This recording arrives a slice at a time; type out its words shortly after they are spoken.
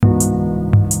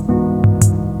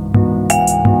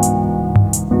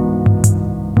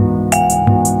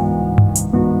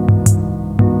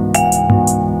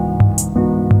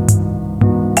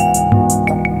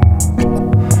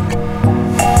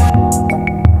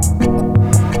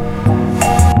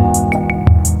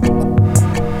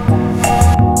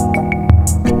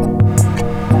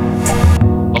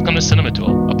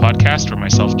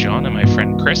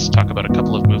friend Chris talk about a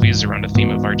couple of movies around a theme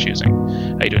of our choosing.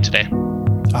 How you doing today?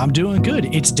 I'm doing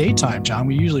good. It's daytime, John.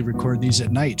 We usually record these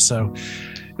at night, so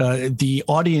the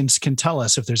audience can tell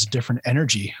us if there's a different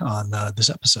energy on this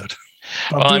episode.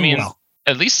 But Well, I'm doing well.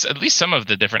 At least some of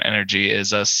the different energy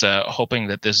is us hoping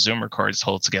that this Zoom records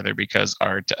hold together, because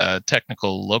our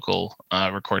technical local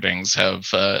recordings have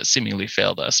seemingly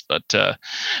failed us. But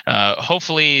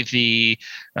hopefully the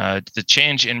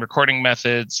change in recording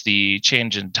methods, the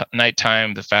change in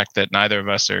nighttime, the fact that neither of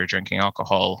us are drinking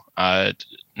alcohol,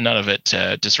 none of it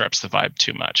disrupts the vibe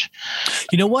too much.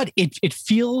 You know what? It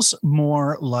feels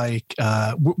more like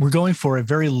we're going for a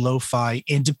very lo-fi,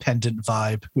 independent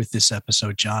vibe with this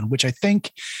episode, John, which I think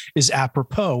is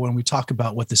apropos when we talk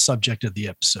about what the subject of the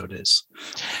episode is.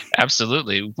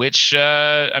 Absolutely. Which,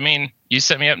 you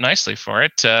set me up nicely for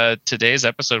it. Today's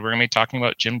episode, we're going to be talking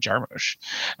about Jim Jarmusch.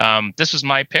 This was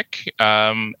my pick,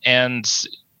 and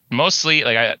mostly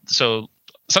so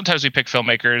sometimes we pick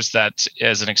filmmakers that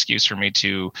as an excuse for me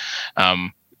to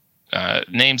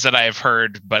names that I have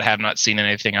heard but have not seen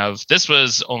anything of. This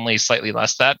was only slightly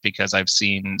less that, because I've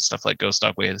seen stuff like Ghost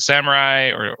Dog Way of the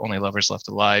Samurai or Only Lovers Left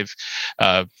Alive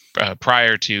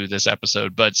prior to this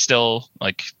episode, but still,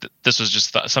 this was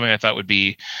just something I thought would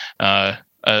be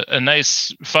a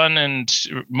nice, fun, and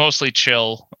mostly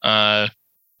chill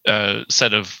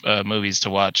set of movies to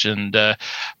watch. And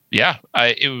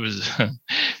it was.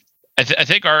 I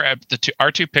think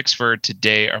our two picks for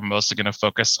today are mostly going to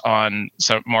focus on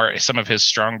some of his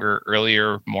stronger,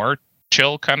 earlier, more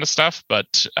chill kind of stuff.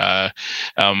 But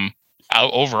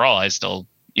overall, I still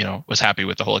was happy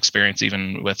with the whole experience,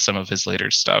 even with some of his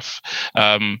later stuff.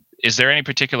 Is there any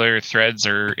particular threads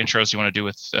or intros you want to do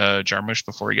with Jarmusch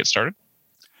before we get started?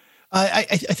 I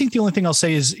think the only thing I'll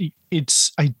say is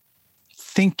I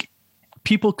think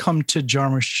people come to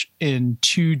Jarmusch in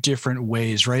two different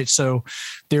ways, right? So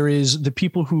there is the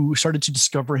people who started to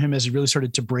discover him as he really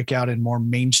started to break out in more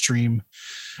mainstream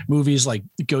movies, like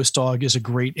Ghost Dog is a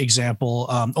great example.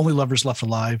 Only Lovers Left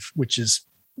Alive, which is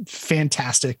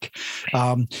fantastic.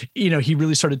 He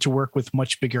really started to work with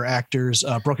much bigger actors.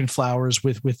 Broken Flowers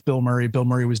with Bill Murray. Bill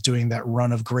Murray was doing that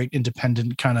run of great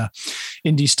independent kind of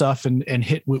indie stuff and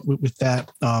hit with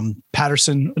that.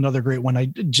 Patterson, another great one. I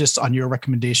just, on your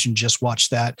recommendation, just watched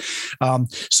that.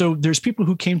 So there's people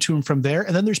who came to him from there,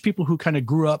 and then there's people who kind of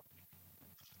grew up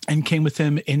and came with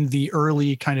him in the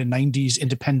early kind of 90s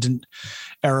independent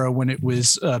era when it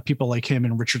was people like him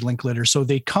and Richard Linklater. So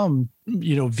they come,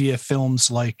 via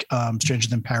films like Stranger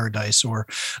Than Paradise, or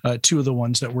two of the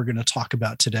ones that we're going to talk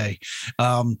about today.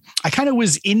 I kind of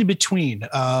was in between.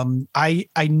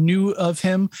 I knew of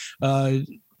him,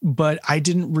 but I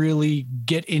didn't really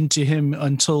get into him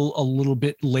until a little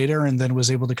bit later, and then was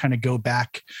able to kind of go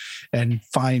back and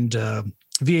find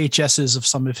VHSs of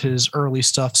some of his early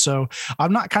stuff. So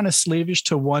I'm not kind of slavish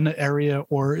to one area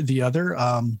or the other.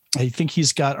 I think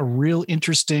he's got a real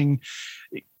interesting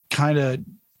kind of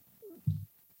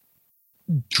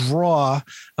draw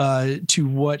to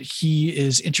what he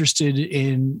is interested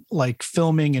in, like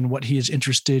filming, and what he is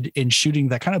interested in shooting,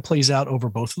 that kind of plays out over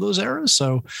both of those eras.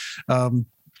 So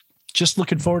just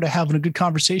looking forward to having a good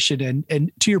conversation.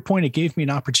 And to your point, it gave me an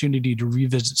opportunity to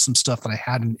revisit some stuff that I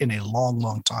hadn't in a long,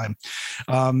 long time,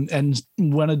 and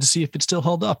wanted to see if it still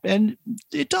held up, and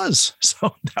it does.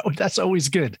 So that's always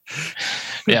good.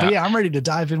 Yeah. But I'm ready to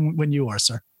dive in when you are,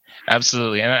 sir.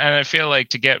 Absolutely. And I feel like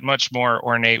to get much more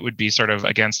ornate would be sort of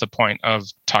against the point of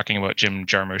talking about Jim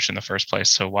Jarmusch in the first place.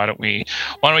 So why don't we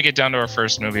get down to our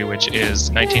first movie, which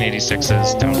is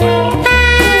 1986's Down by Law.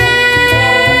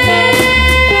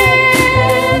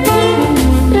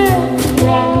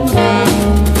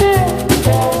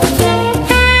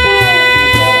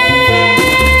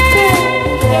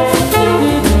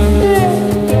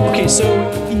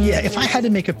 If I had to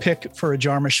make a pick for a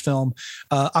Jarmusch film,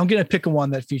 I'm going to pick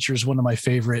one that features one of my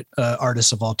favorite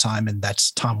artists of all time, and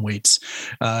that's Tom Waits.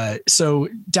 So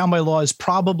Down by Law is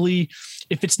probably,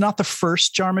 if it's not the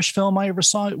first Jarmusch film I ever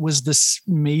saw, it was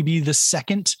maybe the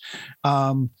second.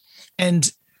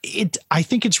 And I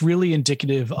think it's really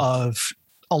indicative of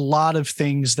a lot of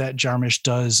things that Jarmusch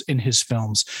does in his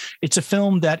films. It's a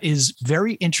film that is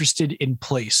very interested in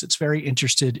place. It's very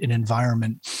interested in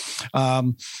environment.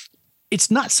 It's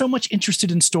not so much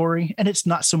interested in story, and it's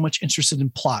not so much interested in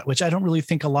plot, which I don't really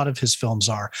think a lot of his films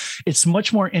are. It's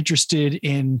much more interested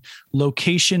in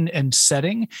location and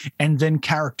setting, and then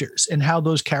characters and how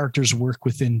those characters work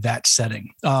within that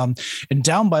setting. And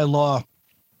Down by Law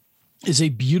is a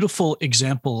beautiful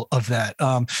example of that.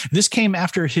 This came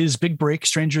after his big break,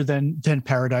 Stranger Than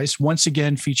Paradise, once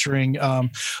again featuring a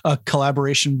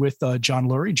collaboration with John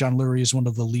Lurie. John Lurie is one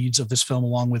of the leads of this film,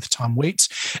 along with Tom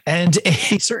Waits and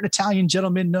a certain Italian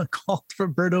gentleman called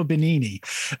Roberto Benigni.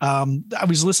 I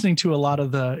was listening to a lot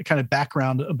of the kind of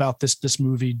background about this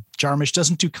movie. Jarmusch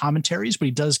doesn't do commentaries, but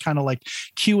he does kind of like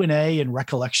Q&A and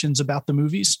recollections about the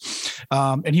movies.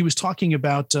 And he was talking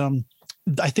about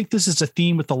I think this is a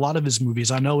theme with a lot of his movies.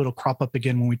 I know it'll crop up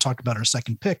again when we talk about our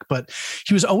second pick, but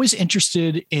he was always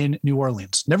interested in New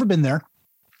Orleans. Never been there,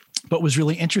 but was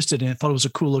really interested in it, thought it was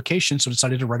a cool location, so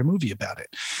decided to write a movie about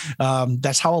it.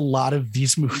 That's how a lot of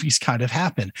these movies kind of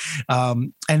happen.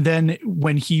 And then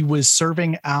when he was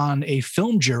serving on a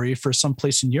film jury for some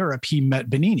place in Europe, he met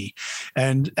Benigni.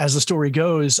 And as the story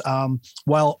goes,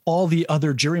 while all the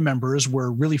other jury members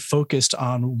were really focused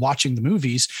on watching the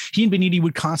movies, he and Benigni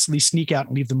would constantly sneak out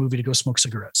and leave the movie to go smoke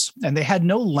cigarettes. And they had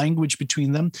no language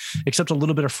between them except a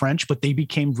little bit of French, but they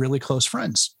became really close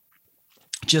friends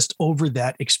just over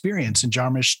that experience. And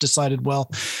Jarmusch decided, well,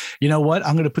 you know what?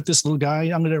 I'm going to put this little guy,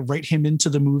 I'm going to write him into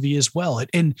the movie as well.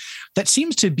 And that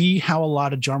seems to be how a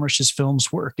lot of Jarmusch's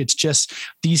films work. It's just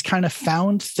these kind of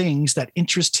found things that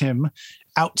interest him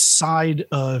outside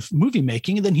of movie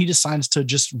making. And then he decides to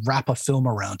just wrap a film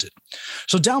around it.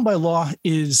 So Down by Law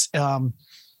is,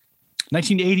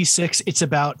 1986. It's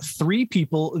about three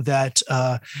people that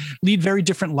lead very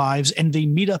different lives, and they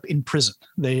meet up in prison.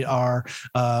 They are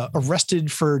arrested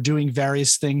for doing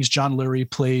various things. John Lurie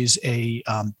plays a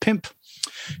pimp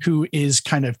who is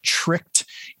kind of tricked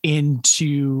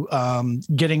into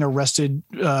getting arrested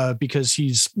because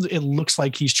it looks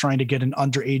like he's trying to get an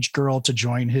underage girl to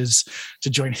join his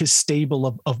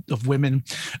stable of women.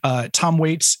 Tom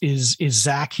Waits is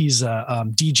Zach. He's a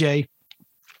DJ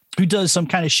who does some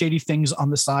kind of shady things on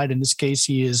the side. In this case,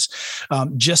 he is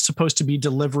just supposed to be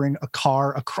delivering a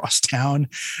car across town.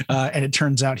 And it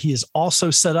turns out he is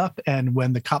also set up. And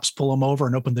when the cops pull him over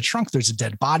and open the trunk, there's a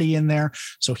dead body in there.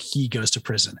 So he goes to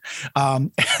prison.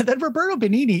 And then Roberto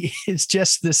Benigni is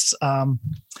just this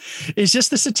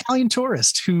Italian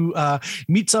tourist who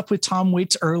meets up with Tom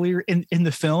Waits earlier in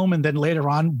the film. And then later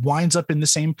on winds up in the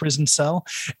same prison cell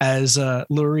as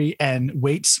Lurie and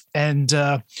Waits. And,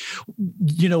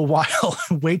 while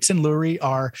Waits and Lurie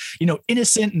are,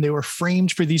 innocent and they were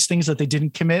framed for these things that they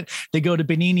didn't commit, they go to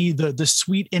Benigni, the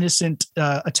sweet, innocent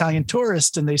Italian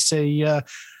tourist, and they say,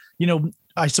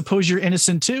 I suppose you're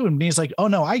innocent too. And Benigni's like, oh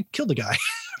no, I killed a guy.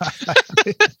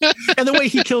 And the way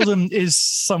he killed him is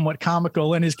somewhat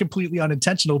comical and is completely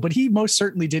unintentional, but he most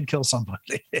certainly did kill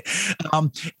somebody.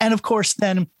 And of course,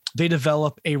 then they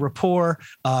develop a rapport.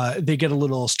 They get a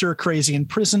little stir crazy in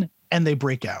prison and they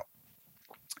break out.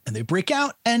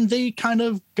 And they kind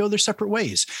of go their separate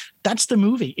ways. That's the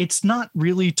movie. It's not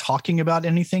really talking about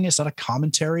anything. It's not a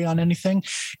commentary on anything.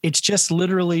 It's just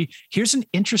literally, here's an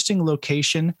interesting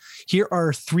location. Here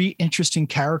are three interesting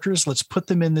characters. Let's put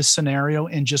them in this scenario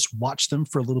and just watch them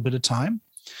for a little bit of time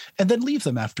and then leave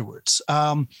them afterwards.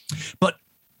 But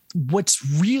what's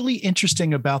really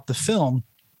interesting about the film,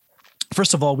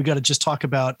 first of all, we got to just talk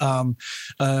about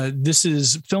this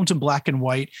is filmed in black and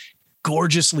white,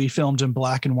 gorgeously filmed in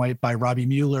black and white by Robbie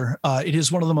Mueller. It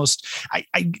is one of the most,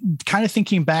 I kind of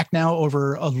thinking back now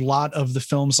over a lot of the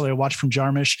films that I watched from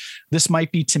Jarmusch, this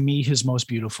might be to me his most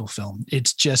beautiful film.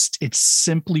 It's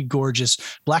simply gorgeous.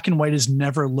 Black and white has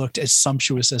never looked as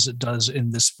sumptuous as it does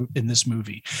in this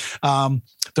movie.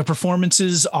 The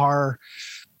performances are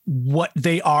what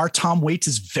they are. Tom Waits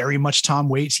is very much Tom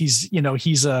Waits. He's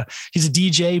a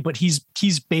DJ, but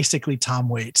he's basically Tom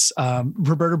Waits.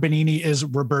 Roberto Benigni is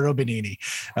Roberto Benigni.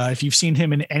 If you've seen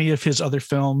him in any of his other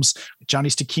films, Johnny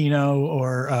Stecchino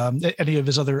or any of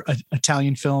his other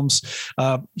Italian films,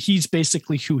 he's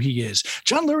basically who he is.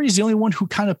 John Lurie is the only one who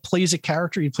kind of plays a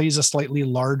character. He plays a slightly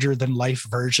larger than life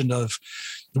version of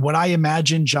what I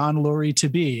imagine John Lurie to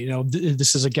be.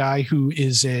 This is a guy who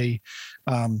is a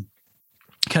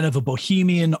kind of a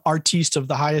bohemian artiste of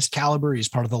the highest caliber. He's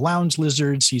part of the Lounge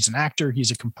Lizards. He's an actor. He's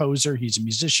a composer. He's a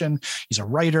musician. He's a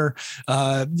writer.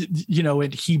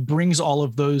 And he brings all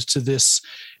of those to this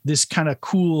kind of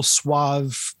cool,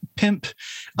 suave pimp.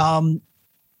 And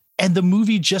the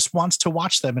movie just wants to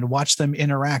watch them and watch them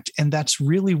interact. And that's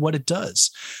really what it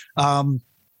does. I'm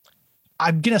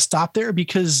going to stop there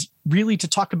because really to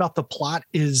talk about the plot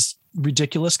is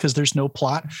ridiculous because there's no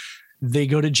plot. They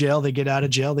go to jail, they get out of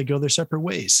jail, they go their separate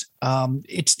ways.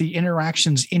 It's the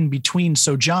interactions in between.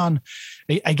 So John,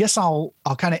 I guess I'll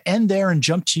kind of end there and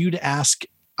jump to you to ask,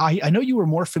 I know you were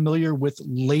more familiar with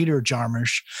later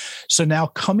Jarmusch. So now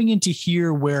coming into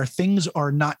here where things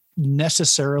are not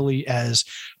necessarily as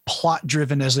plot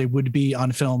driven as they would be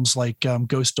on films like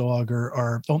Ghost Dog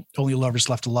or Only Lovers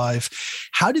Left Alive.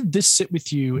 How did this sit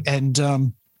with you?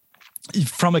 And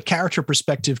from a character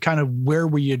perspective, kind of where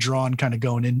were you drawn kind of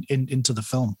going into the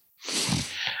film?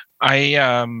 I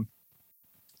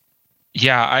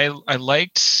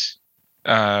liked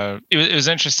it was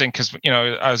interesting because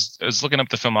I was looking up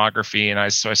the filmography, and I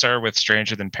started with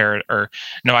Stranger Than Paradise,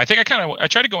 I think I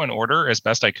tried to go in order as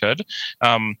best I could,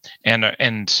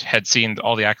 and had seen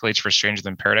all the accolades for Stranger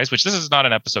Than Paradise, which this is not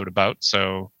an episode about,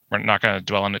 so we're not going to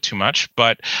dwell on it too much,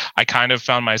 but I kind of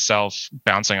found myself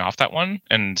bouncing off that one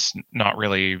and not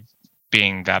really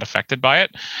being that affected by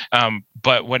it.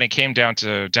 But when it came down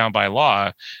to Down by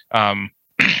Law,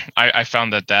 I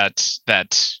found that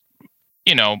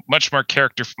much more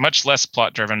much less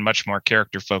plot driven, much more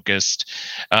character focused,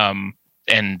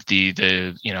 and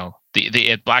the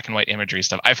black and white imagery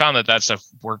stuff. I found that stuff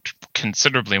worked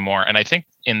considerably more, and I think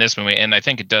in this movie, and I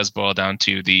think it does boil down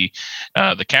to the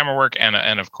camera work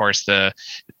and of course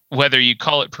whether you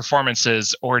call it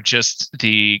performances or just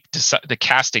the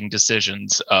casting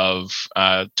decisions of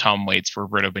Tom Waits,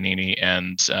 Roberto Benigni,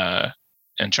 and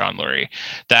John Lurie,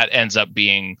 that ends up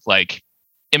being like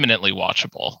imminently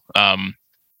watchable.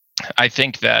 I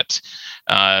think that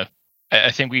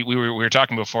I think we were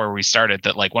talking before we started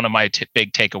that like one of my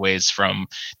big takeaways from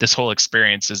this whole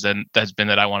experience has been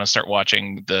that I want to start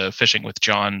watching the Fishing with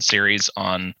John series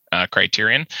on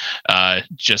Criterion,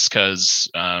 just because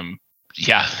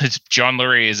John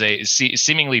Lurie is a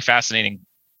seemingly fascinating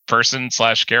person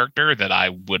 / character that I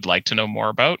would like to know more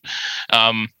about.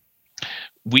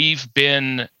 We've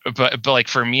been, but like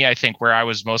for me, I think where I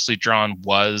was mostly drawn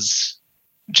was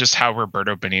just how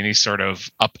Roberto Benigni sort of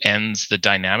upends the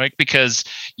dynamic, because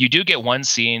you do get one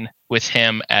scene with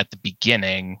him at the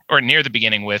beginning or near the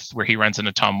beginning where he runs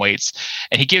into Tom Waits,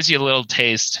 and he gives you a little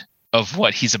taste of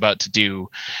what he's about to do.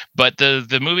 But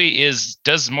the movie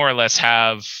does more or less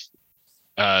have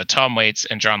Tom Waits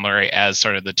and John Lurie as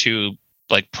sort of the two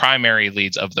like primary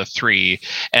leads of the three,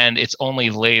 and it's only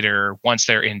later, once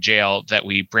they're in jail, that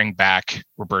we bring back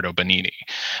Roberto Benigni.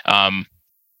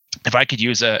 If I could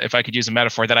use a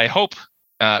metaphor that I hope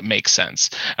makes sense,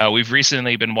 we've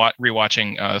recently been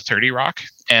rewatching 30 Rock,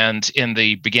 and in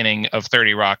the beginning of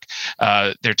 30 Rock,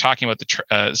 they're talking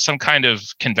about some kind of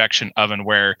convection oven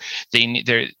where they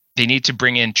need to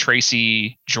bring in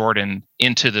Tracy Jordan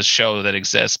into the show that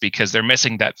exists because they're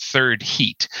missing that third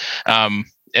heat.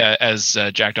 As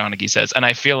Jack Donaghy says. And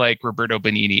I feel like Roberto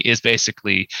Benigni is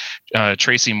basically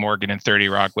Tracy Morgan in 30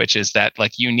 Rock, which is that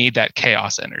like you need that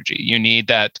chaos energy. You need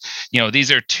that, these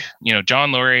are,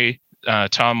 John Lurie,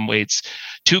 Tom Waits,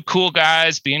 two cool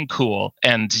guys being cool.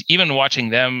 And even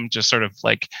watching them just sort of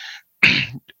like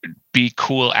be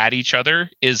cool at each other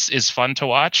is fun to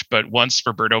watch. But once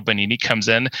Roberto Benigni comes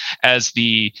in as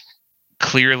the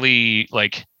clearly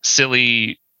like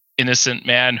silly, innocent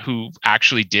man who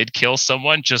actually did kill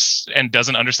someone and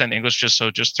doesn't understand English,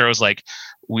 just throws like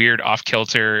weird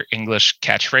off-kilter English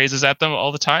catchphrases at them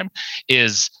all the time,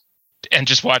 and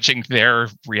just watching their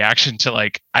reaction to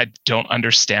like, I don't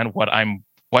understand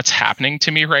what's happening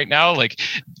to me right now. Like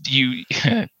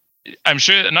I'm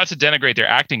sure, not to denigrate their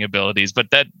acting abilities, but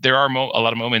that there are a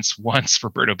lot of moments once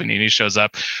Roberto Benigni shows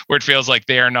up where it feels like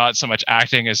they are not so much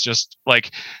acting as just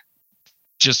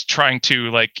trying to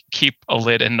like keep a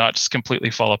lid and not just completely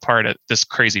fall apart at this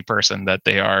crazy person that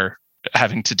they are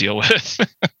having to deal with.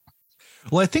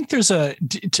 Well, I think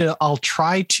I'll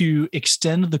try to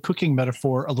extend the cooking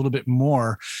metaphor a little bit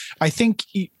more. I think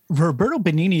Roberto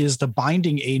Benigni is the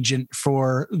binding agent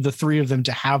for the three of them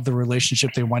to have the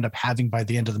relationship they wind up having by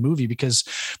the end of the movie, because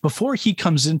before he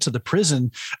comes into the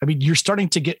prison, I mean, you're starting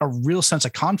to get a real sense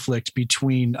of conflict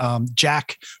between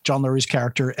Jack, John Lurie's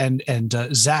character, and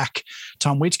Zach,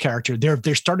 Tom Waits' character.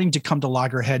 They're starting to come to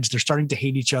loggerheads. They're starting to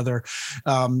hate each other.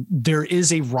 There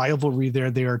is a rivalry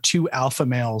there. They are two alpha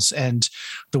males, and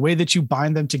the way that you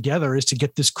bind them together is to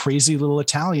get this crazy little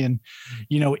Italian,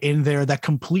 in there that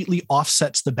completely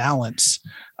offsets the balance.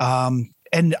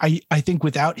 And I think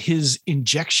without his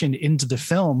injection into the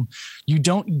film, you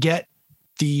don't get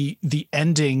the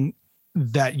ending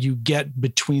that you get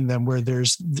between them, where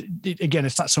again,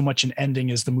 it's not so much an ending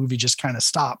as the movie just kind of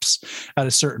stops at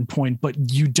a certain point, but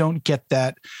you don't get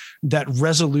that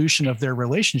resolution of their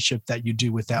relationship that you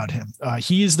do without him.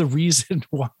 He is the reason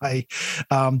why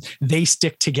they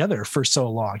stick together for so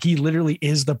long. He literally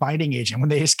is the binding agent. When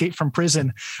they escape from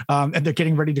prison and they're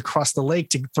getting ready to cross the lake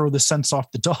to throw the scents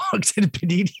off the dogs, and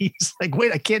Benigni's like,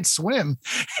 wait, I can't swim.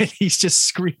 And he's just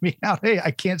screaming out, hey,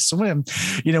 I can't swim.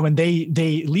 When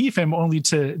they leave him, only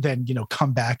to then,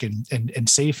 come back and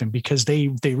save him, because they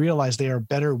realize they are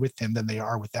better with him than they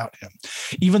are without him,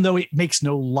 even though it makes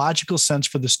no logical sense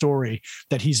for the story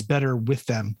that he's better with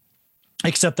them,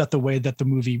 except that the way that the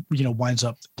movie, winds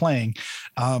up playing,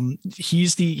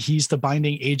 he's the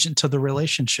binding agent to the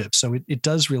relationship. So it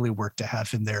does really work to have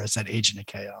him there as that agent of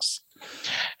chaos.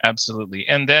 Absolutely.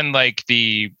 And then like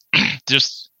the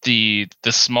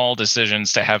small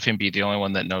decisions to have him be the only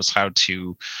one that knows how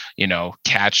to,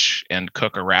 catch and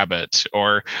cook a rabbit,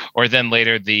 or then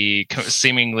later the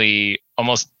seemingly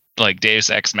almost like Deus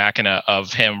Ex Machina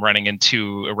of him running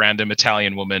into a random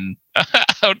Italian woman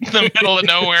out in the middle of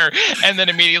nowhere and then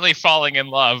immediately falling in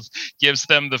love, gives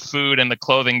them the food and the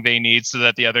clothing they need so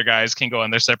that the other guys can go on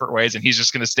their separate ways. And he's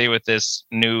just going to stay with this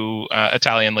new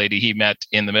Italian lady he met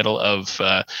in the middle of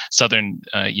southern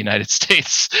United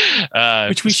States.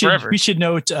 Which we should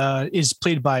note is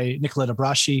played by Nicoletta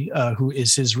Braschi, who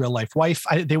is his real life wife.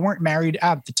 They weren't married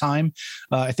at the time.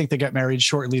 I think they got married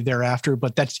shortly thereafter,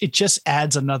 but it just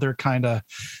adds another kind of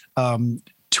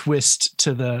twist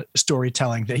to the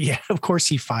storytelling that, of course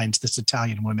he finds this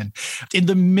Italian woman in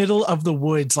the middle of the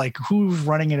woods. Like, who's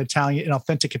running an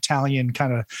authentic Italian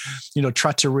kind of,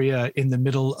 trattoria in the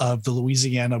middle of the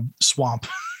Louisiana swamp?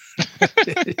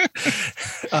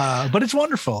 But it's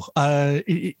wonderful.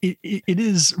 It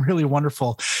is really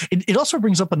wonderful. It also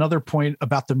brings up another point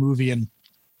about the movie, and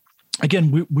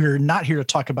again, we're not here to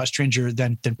talk about Stranger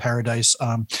Than Paradise.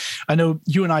 I know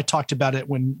you and I talked about it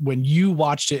when you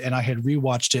watched it and I had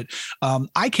rewatched it.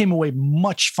 I came away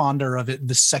much fonder of it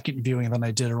the second viewing than I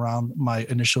did around my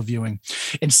initial viewing.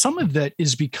 And some of that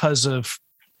is because of,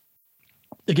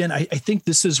 again, I think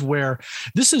this is where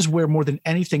more than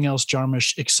anything else,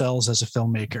 Jarmusch excels as a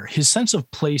filmmaker. His sense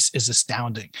of place is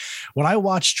astounding. When I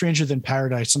watch Stranger Than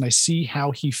Paradise and I see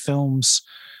how he films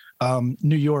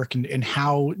New York and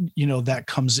how, that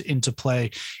comes into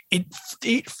play,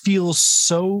 it feels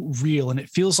so real, and it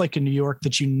feels like a New York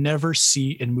that you never see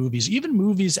in movies, even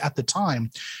movies at the time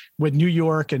when New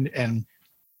York and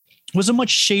was a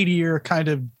much shadier, kind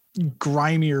of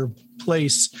grimier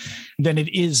place than it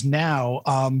is now.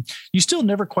 You still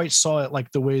never quite saw it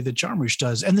like the way that Jarmusch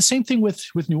does. And the same thing with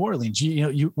New Orleans.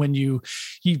 When you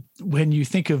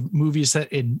think of movies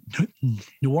that in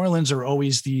New Orleans are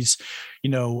always these,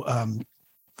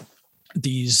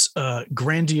 these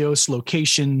grandiose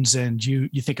locations, and you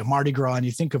think of Mardi Gras and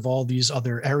you think of all these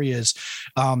other areas.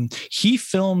 He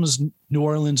films New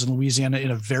Orleans and Louisiana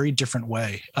in a very different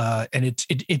way, and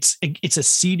it's a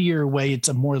seedier way. It's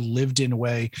a more lived-in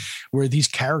way where these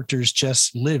characters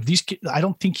just live. I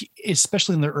don't think,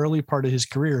 especially in the early part of his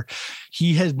career,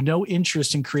 he had no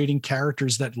interest in creating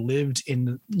characters that lived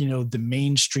in the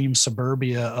mainstream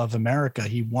suburbia of America.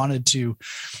 He wanted to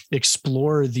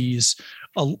explore these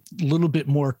a little bit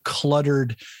more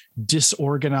cluttered,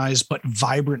 disorganized, but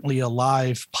vibrantly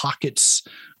alive pockets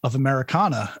of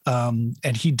Americana.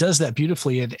 And he does that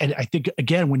beautifully. And I think,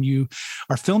 again, when you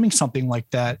are filming something like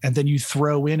that, and then you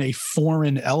throw in a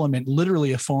foreign element,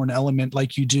 literally a foreign element,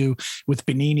 like you do with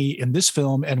Benigni in this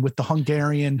film and with the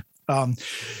Hungarian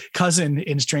cousin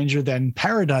in Stranger Than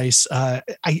Paradise, I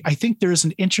think there's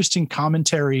an interesting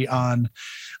commentary on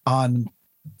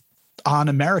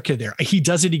America there. He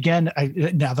does it again.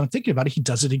 Now that I'm thinking about it, he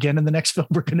does it again in the next film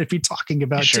we're going to be talking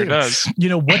about. Sure too. Does.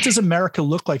 What does America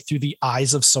look like through the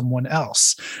eyes of someone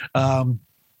else?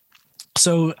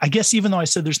 So I guess, even though I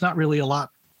said there's not really a lot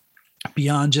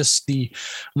beyond just the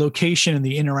location and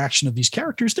the interaction of these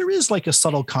characters, there is like a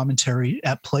subtle commentary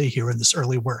at play here in this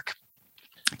early work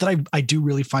that I do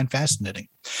really find fascinating.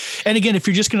 And again, if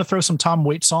you're just going to throw some Tom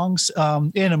Waits songs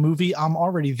in a movie, I'm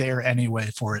already there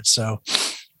anyway for it. So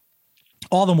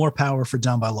all the more power for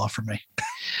Down by Law for me.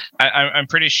 I'm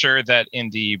pretty sure that in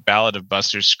the Ballad of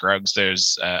Buster Scruggs,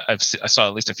 there's I saw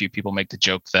at least a few people make the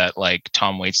joke that like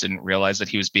Tom Waits didn't realize that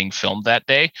he was being filmed that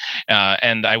day,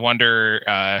 and I wonder.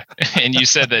 And you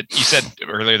said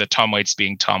earlier that Tom Waits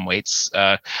being Tom Waits.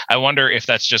 I wonder if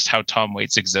that's just how Tom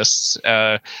Waits exists,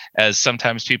 as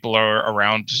sometimes people are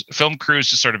around film crews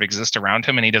just sort of exist around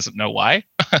him, and he doesn't know why.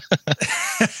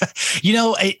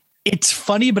 It's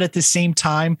funny, but at the same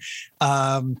time,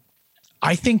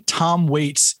 I think Tom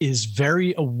Waits is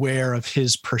very aware of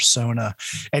his persona,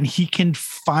 and he can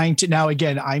find it. Now,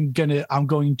 again, I'm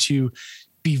going to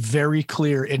be very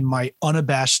clear in my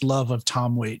unabashed love of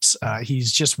Tom Waits.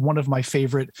 He's just one of my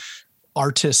favorite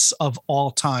artists of all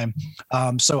time.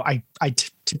 So I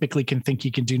typically can think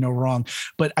he can do no wrong,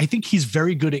 but I think he's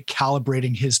very good at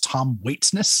calibrating his Tom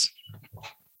Waitsness.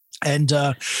 And,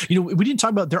 we didn't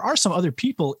talk about, there are some other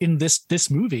people in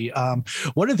this movie.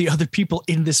 What are the other people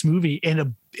in this movie in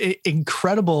a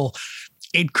incredible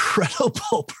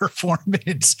incredible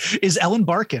performance is Ellen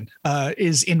Barkin.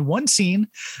 Is in one scene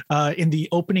in the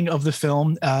opening of the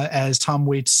film as Tom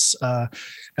Waits'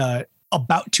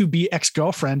 about to be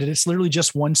ex-girlfriend, and it's literally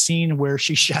just one scene where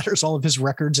she shatters all of his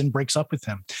records and breaks up with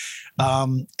him.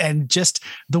 And just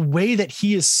the way that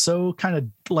he is so kind of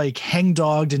like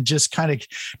hangdogged and just kind of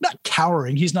not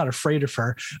cowering, he's not afraid of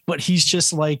her, but he's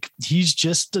just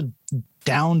a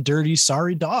down, dirty,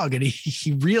 sorry dog, and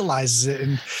he realizes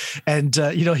it, and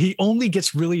he only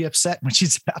gets really upset when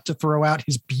she's about to throw out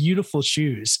his beautiful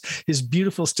shoes, his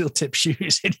beautiful steel tip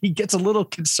shoes, and he gets a little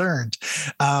concerned.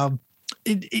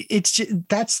 It's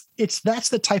that's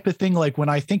the type of thing. Like when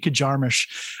I think of Jarmusch,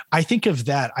 I think of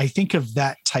that. I think of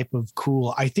that type of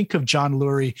cool. I think of John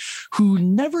Lurie, who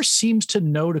never seems to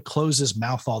know to close his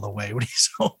mouth all the way when he's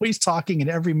always talking in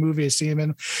every movie I see him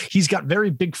in. He's got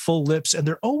very big, full lips, and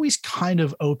they're always kind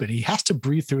of open. He has to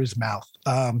breathe through his mouth.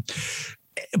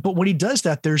 But when he does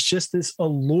that, there's just this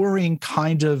alluring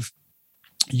kind of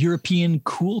European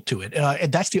cool to it.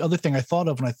 And that's the other thing I thought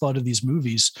of when I thought of these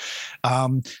movies.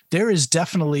 There is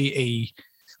definitely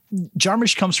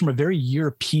Jarmusch comes from a very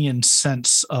European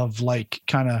sense of like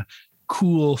kind of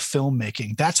cool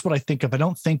filmmaking. That's what I think of. I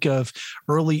don't think of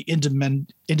early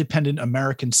independent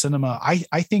American cinema.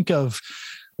 I think of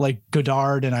like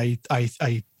Godard, and I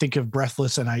think of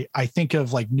Breathless, and I think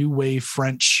of like new wave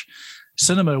French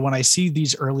cinema. When I see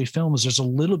these early films, there's a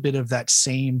little bit of that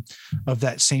same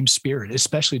spirit,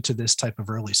 especially to this type of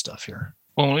early stuff here.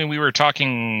 Well, when we were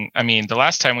talking, I mean, the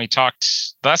last time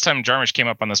Jarmusch came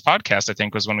up on this podcast, I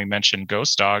think was when we mentioned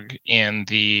Ghost Dog in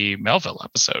the Melville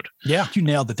episode. Yeah, you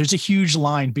nailed it. There's a huge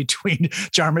line between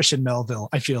Jarmusch and Melville,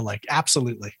 I feel like.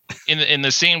 Absolutely. In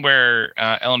the scene where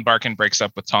Ellen Barkin breaks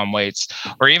up with Tom Waits,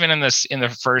 or even in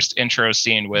the first intro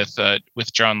scene with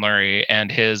John Lurie and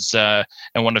his and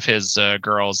one of his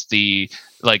girls, the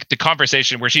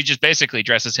conversation where she just basically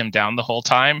dresses him down the whole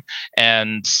time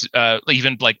and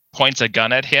even like points a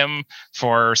gun at him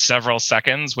for several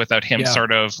seconds without him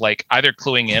sort of like either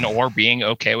cluing in or being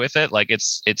okay with it. Like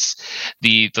it's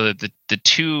the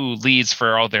two leads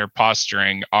for all their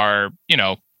posturing are,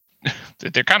 they're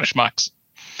kind of schmucks.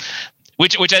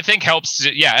 Which I think helps.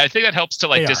 Yeah, I think that helps to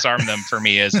like disarm them for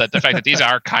me, is that the fact that these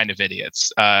are kind of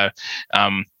idiots. Again,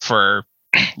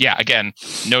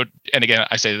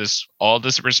 I say this all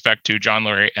this respect to John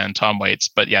Lurie and Tom Waits,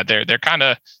 but yeah, they're kind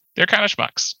of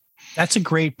schmucks. That's a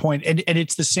great point. And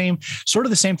it's the same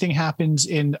thing happens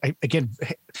in, again,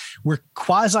 we're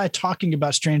quasi talking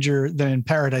about Stranger Than in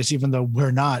Paradise, even though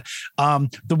we're not.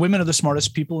 The women are the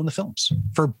smartest people in the films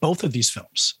for both of these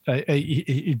films.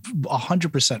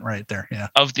 100% right there. Yeah.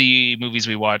 Of the movies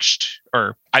we watched,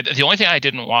 the only thing I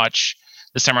didn't watch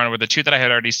this time around were the two that I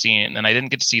had already seen, and I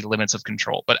didn't get to see The Limits of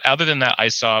Control. But other than that, I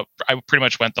pretty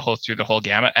much went through the whole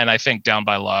gamut. And I think Down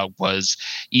by Law was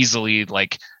easily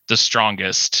like the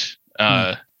strongest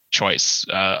choice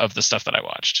of the stuff that I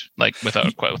watched, like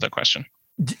without question.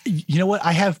 You know what?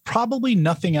 I have probably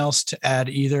nothing else to add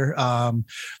either.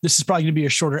 This is probably going to be a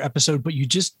shorter episode, but you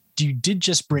did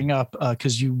just bring up,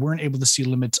 because you weren't able to see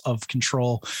Limits of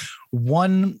Control,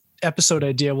 one episode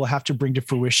idea we'll have to bring to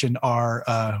fruition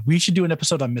we should do an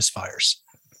episode on misfires.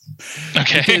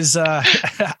 Okay. Because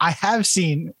I have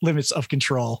seen Limits of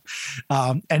Control.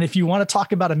 And if you want to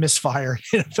talk about a misfire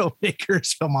in a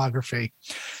filmmaker's filmography,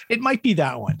 it might be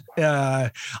that one.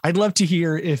 I'd love to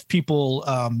hear if people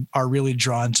are really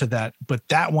drawn to that. But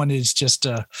that one is just,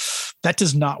 that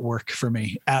does not work for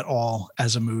me at all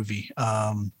as a movie.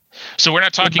 So we're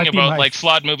not talking about like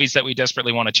flawed movies that we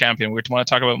desperately want to champion. We want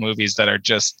to talk about movies that are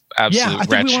just absolute I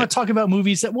think wretched. We want to talk about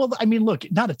movies that, well, I mean, look,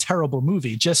 not a terrible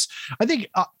movie. Just, I think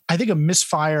a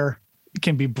misfire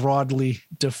can be broadly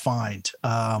defined.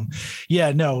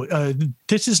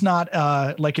 This is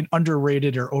not like an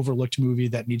underrated or overlooked movie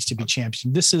that needs to be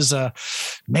championed. This is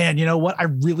man, you know what? I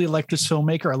really like this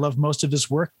filmmaker. I love most of his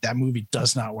work. That movie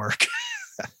does not work.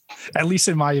 At least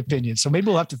in my opinion. So maybe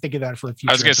we'll have to think of that for a few.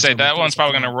 I was going to say that one's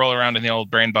probably going to roll around in the old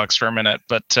brain box for a minute,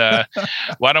 but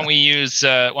why don't we use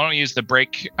the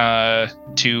break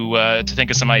to think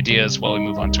of some ideas while we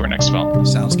move on to our next film?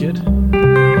 Sounds good.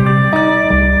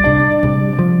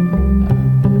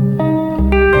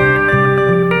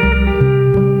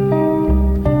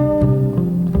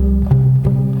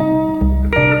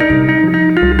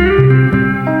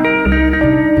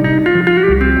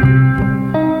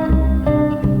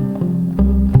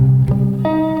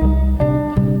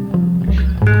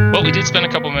 Spend a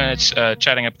couple minutes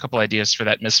chatting up a couple ideas for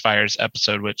that Misfires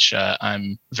episode, which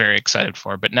I'm very excited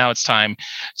for. But now it's time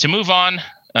to move on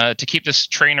to keep this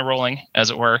train rolling, as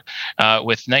it were,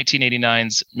 with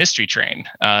 1989's Mystery Train,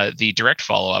 the direct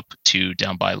follow-up to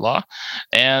Down by Law.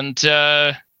 And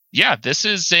this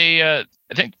is I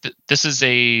think this is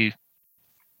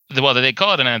well, they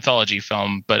call it an anthology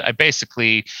film, but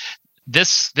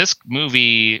this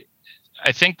movie,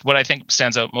 I think what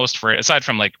stands out most for it, aside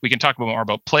from we can talk more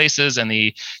about places and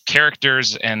the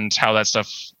characters and how that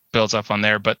stuff builds up on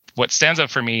there, but what stands out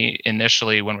for me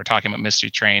initially when we're talking about Mystery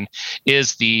Train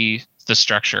is the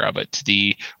structure of it.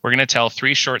 We're going to tell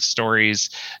 3 short stories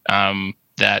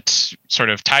that sort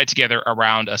of tied together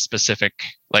around a specific,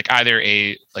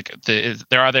 they're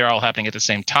either all happening at the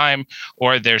same time,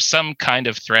 or there's some kind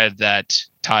of thread that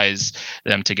ties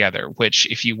them together, which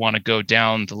if you want to go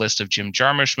down the list of Jim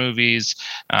Jarmusch movies,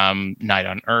 Night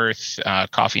on Earth,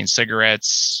 Coffee and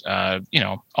Cigarettes,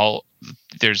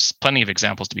 there's plenty of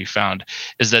examples to be found,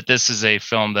 is that this is a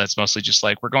film that's mostly just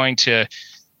we're going to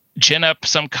gin up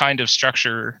some kind of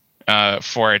structure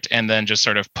for it, and then just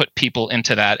sort of put people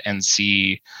into that and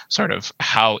see sort of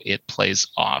how it plays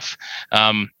off.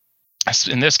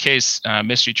 In this case,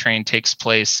 Mystery Train takes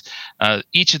place,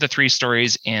 each of the 3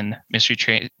 stories in Mystery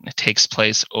Train takes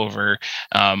place over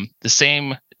the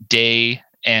same day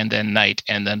and then night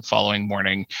and then following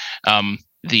morning.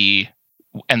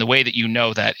 And the way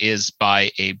that that is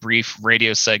by a brief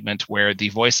radio segment where the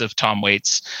voice of Tom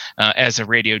Waits as a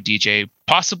radio DJ,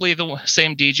 possibly the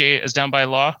same DJ as Down by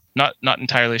Law, not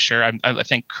entirely sure. I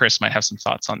think Chris might have some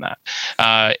thoughts on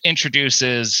that.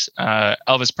 Introduces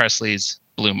Elvis Presley's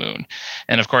Blue Moon,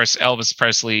 and of course Elvis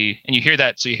Presley, and you hear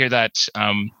that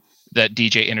that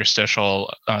DJ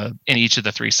interstitial in each of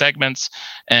the 3 segments,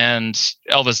 and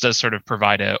Elvis does sort of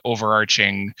provide an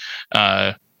overarching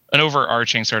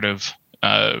sort of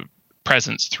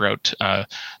presence throughout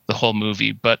the whole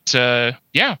movie. But Chris,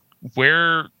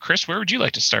 where would you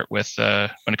like to start with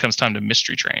when it comes time to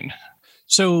Mystery Train?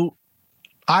 So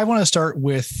I want to start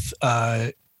with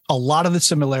a lot of the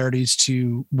similarities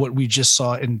to what we just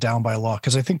saw in Down by Law,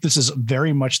 because I think this is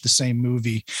very much the same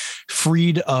movie,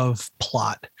 freed of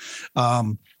plot.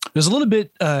 There's a little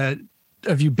bit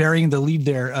of you burying the lead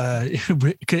there.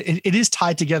 It is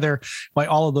tied together by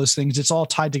all of those things. It's all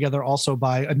tied together also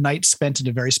by a night spent in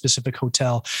a very specific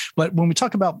hotel. But when we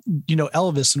talk about,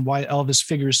 Elvis and why Elvis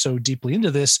figures so deeply into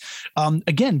this,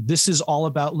 again, this is all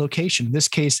about location. In this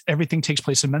case, everything takes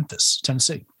place in Memphis,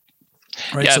 Tennessee.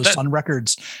 Right. Yeah, so Sun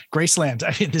Records, Graceland.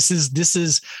 I mean, this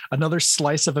is another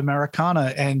slice of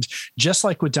Americana. And just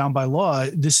like with Down by Law,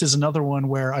 this is another one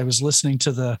where I was listening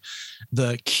to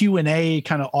the Q&A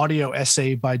kind of audio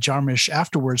essay by Jarmusch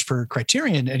afterwards for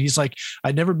Criterion. And he's like,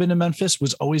 I'd never been to Memphis,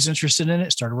 was always interested in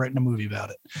it, started writing a movie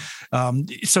about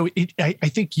it. So I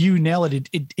think you nail it.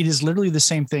 It is literally the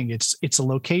same thing. It's a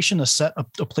location, a set,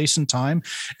 a place and time,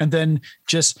 and then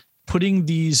just putting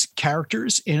these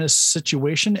characters in a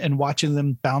situation and watching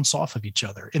them bounce off of each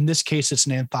other. In this case, it's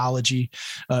an anthology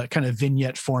kind of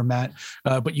vignette format,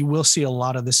 but you will see a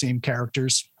lot of the same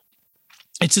characters.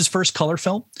 It's his first color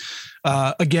film,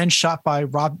 again, shot by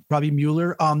Robbie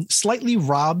Mueller, slightly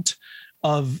robbed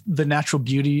of the natural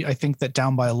beauty I think that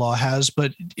Down by Law has.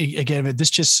 But again, this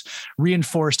just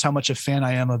reinforced how much a fan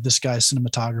I am of this guy's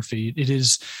cinematography. It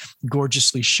is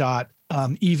gorgeously shot.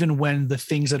 Even when the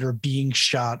things that are being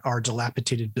shot are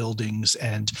dilapidated buildings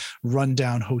and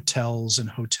rundown hotels and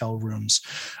hotel rooms.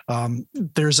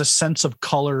 There's a sense of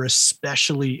color,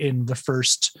 especially in the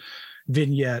first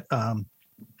vignette,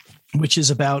 which is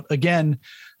about, again,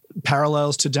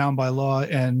 parallels to Down by Law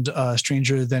and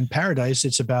Stranger Than Paradise.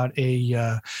 It's about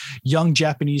a young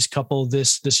Japanese couple,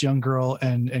 this young girl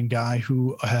and guy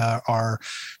who are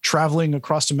traveling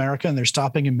across America, and they're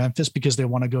stopping in Memphis because they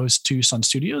want to go to Sun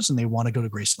Studios and they want to go to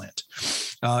Graceland.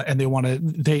 And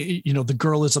the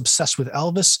girl is obsessed with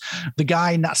Elvis. The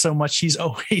guy, not so much. He's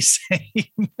always saying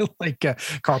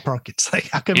Carl Perkins.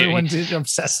 How come everyone's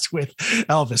obsessed with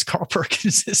Elvis? Carl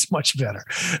Perkins is much better.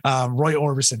 Roy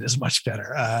Orbison is much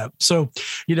better.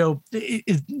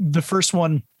 The first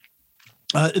one,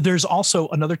 there's also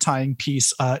another tying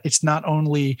piece. It's not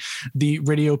only the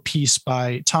radio piece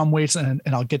by Tom Waits, and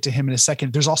I'll get to him in a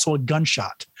second. There's also a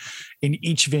gunshot in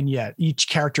each vignette. Each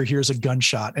character hears a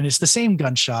gunshot, and it's the same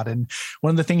gunshot. And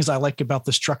one of the things I like about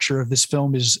the structure of this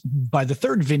film is by the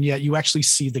third vignette, you actually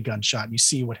see the gunshot. You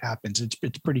see what happens.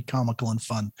 It's pretty comical and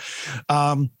fun.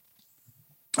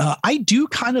 I do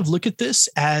kind of look at this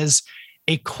as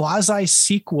a quasi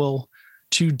sequel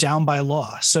to Down by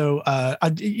Law. So,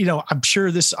 I'm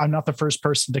sure I'm not the first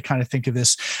person to kind of think of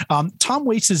this. Tom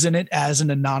Waits is in it as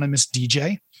an anonymous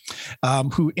DJ.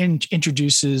 who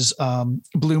introduces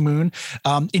Blue Moon.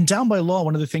 In Down by Law,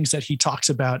 one of the things that he talks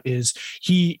about is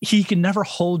he can never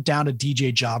hold down a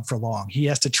DJ job for long. He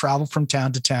has to travel from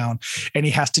town to town, and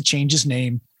he has to change his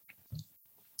name.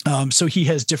 So he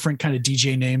has different kind of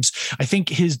DJ names. I think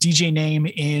his DJ name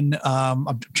in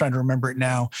I'm trying to remember it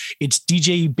now. It's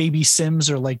DJ Baby Sims,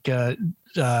 or like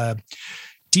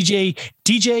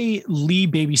DJ Lee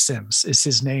Baby Sims is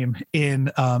his name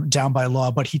in Down by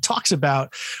Law. But he talks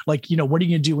about, like, you know, what are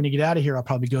you gonna do when you get out of here? I'll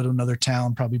probably go to another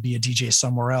town, probably be a DJ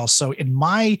somewhere else. So in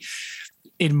my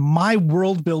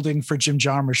world building for Jim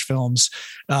Jarmusch films,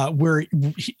 where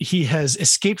he has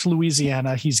escaped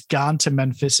Louisiana, he's gone to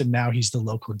Memphis, and now he's the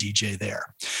local DJ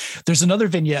there. There's another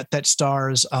vignette that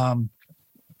stars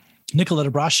Nicoletta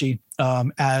Braschi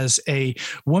as a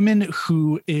woman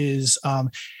who is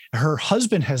her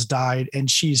husband has died,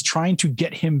 and she's trying to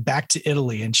get him back to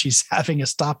Italy, and she's having a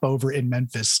stopover in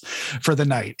Memphis for the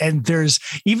night. And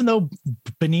even though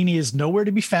Benigni is nowhere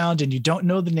to be found, and you don't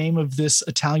know the name of this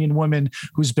Italian woman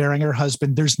who's burying her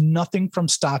husband, there's nothing from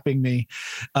stopping me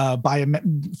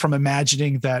from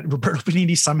imagining that Roberto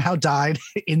Benigni somehow died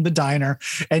in the diner,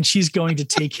 and she's going to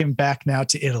take him back now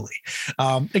to Italy.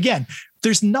 Again,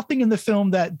 there's nothing in the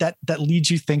film that leads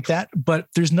you to think that, but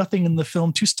there's nothing in the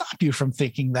film to stop you from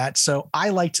thinking that. So I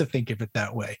like to think of it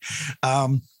that way.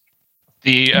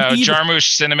 The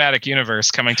Jarmusch cinematic universe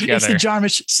coming together. It's the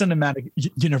Jarmusch cinematic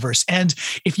universe. And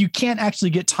if you can't actually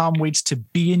get Tom Waits to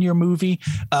be in your movie,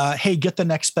 hey, get the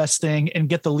next best thing and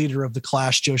get the leader of the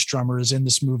Clash. Joe Strummer is in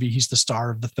this movie. He's the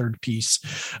star of the third piece.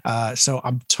 So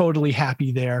I'm totally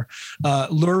happy there.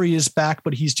 Lurie is back,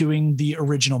 but he's doing the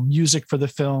original music for the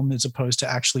film as opposed to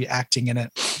actually acting in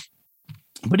it.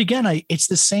 But again, it's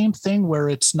the same thing where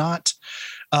it's not...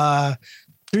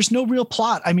 there's no real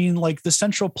plot. I mean, like, the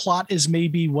central plot is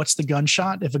maybe what's the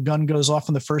gunshot. If a gun goes off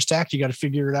in the first act, you got to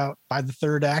figure it out by the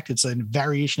third act. It's a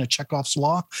variation of Chekhov's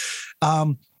law.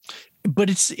 But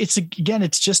it's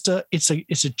just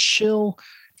a chill,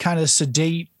 kind of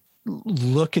sedate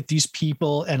look at these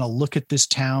people and a look at this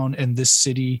town and this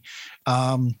city.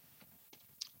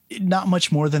 Not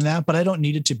much more than that, but I don't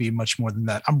need it to be much more than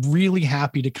that. I'm really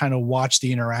happy to kind of watch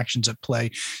the interactions at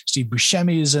play. Steve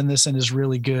Buscemi is in this and is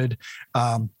really good.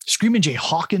 Screaming Jay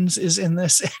Hawkins is in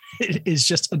this. It is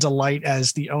just a delight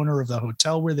as the owner of the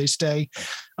hotel where they stay.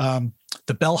 The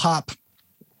bellhop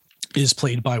is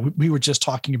played by, we were just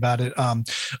talking about it,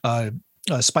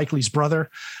 Spike Lee's brother,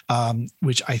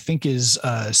 which I think is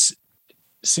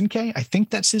Sinke, I think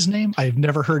that's his name. I've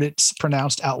never heard it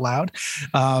pronounced out loud.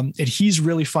 And he's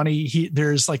really funny.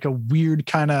 There's like a weird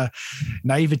kind of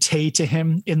naivete to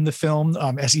him in the film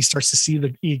as he starts to see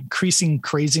the increasing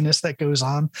craziness that goes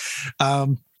on.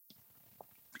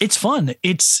 It's fun.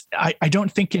 I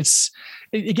don't think it's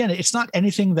not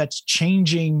anything that's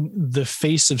changing the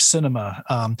face of cinema.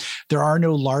 There are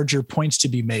no larger points to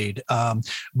be made,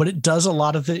 but it does a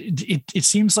lot of it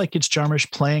seems like it's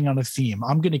Jarmusch playing on a theme.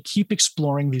 I'm going to keep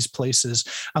exploring these places.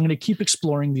 I'm going to keep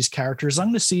exploring these characters. I'm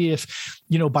going to see if,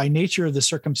 by nature of the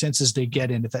circumstances they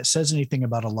get in, if that says anything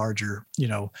about a larger,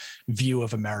 view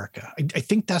of America. I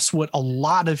think that's what a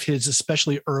lot of his,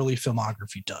 especially early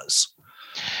filmography, does.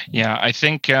 Yeah, I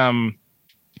think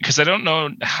because I don't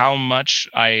know how much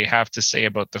I have to say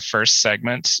about the first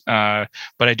segment, but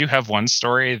I do have one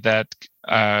story that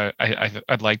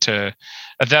I'd like to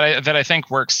that I think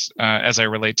works as I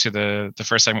relate to the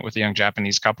first segment with the young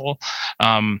Japanese couple.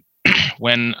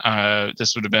 When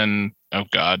this would have been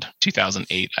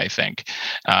 2008, I think,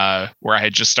 where I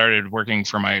had just started working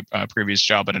for my previous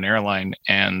job at an airline,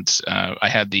 and I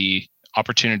had the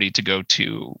opportunity to go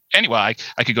to anywhere.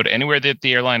 I could go to anywhere that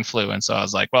the airline flew. And so I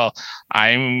was like, well,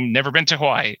 I've never been to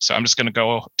Hawaii, so I'm just going to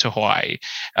go to Hawaii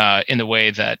in the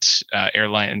way that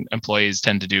airline employees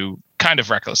tend to do, kind of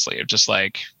recklessly, of just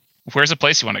like, where's a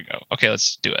place you want to go? Okay,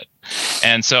 let's do it.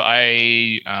 And so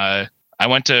I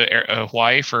went to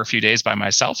Hawaii for a few days by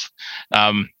myself.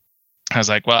 I was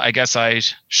like, well, I guess I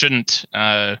shouldn't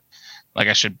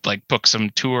I should book some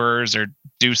tours or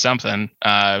do something.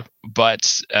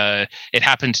 But it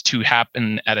happened to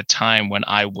happen at a time when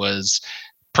I was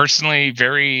personally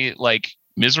very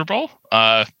miserable.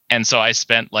 And so I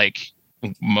spent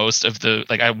most of the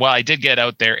I did get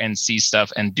out there and see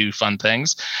stuff and do fun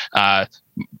things.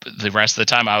 The rest of the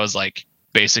time I was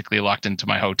basically locked into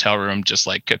my hotel room, just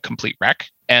like a complete wreck.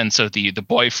 And so the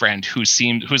boyfriend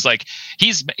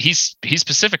he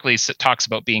specifically talks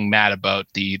about being mad about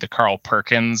the Carl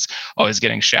Perkins always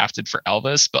getting shafted for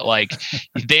Elvis, but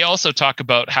they also talk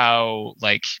about how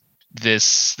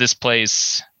this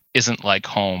place isn't like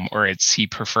home, or he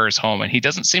prefers home, and he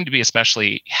doesn't seem to be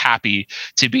especially happy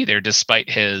to be there despite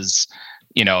his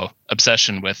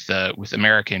obsession with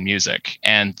American music,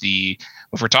 and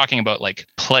if we're talking about like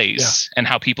place and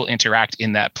how people interact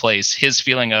in that place, his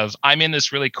feeling of I'm in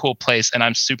this really cool place and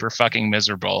I'm super fucking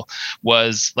miserable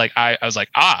was like, I was like,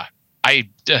 I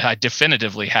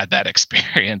definitively had that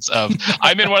experience of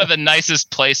I'm in one of the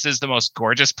nicest places, the most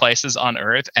gorgeous places on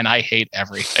earth, and I hate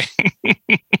everything.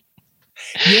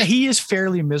 Yeah, he is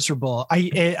fairly miserable.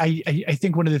 I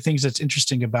think one of the things that's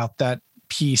interesting about that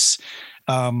piece,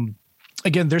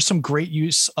 again, there's some great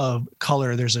use of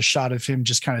color. There's a shot of him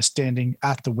just kind of standing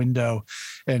at the window,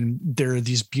 and there are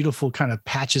these beautiful kind of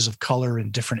patches of color in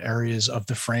different areas of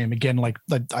the frame. Again, like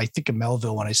I think of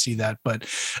Melville when I see that, but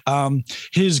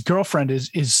his girlfriend is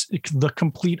the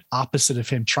complete opposite of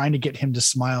him, trying to get him to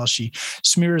smile. She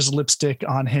smears lipstick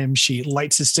on him. She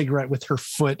lights his cigarette with her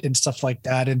foot and stuff like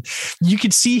that. And you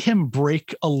can see him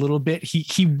break a little bit.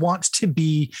 He wants to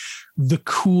be the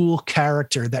cool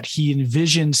character that he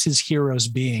envisions his heroes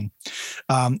being,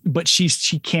 but she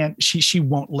can't. She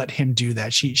won't let him do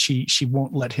that. She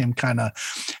won't let him kind of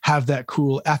have that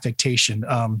cool affectation.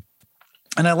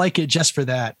 And I like it just for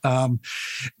that.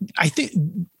 I think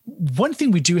one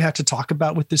thing we do have to talk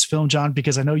about with this film, John,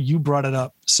 because I know you brought it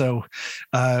up, so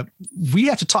we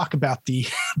have to talk about the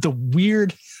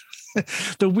weird.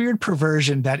 The weird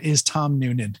perversion that is Tom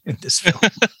Noonan in this film.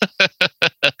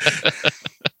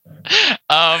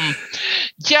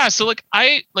 So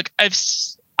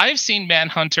I've seen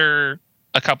Manhunter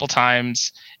a couple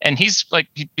times, and he's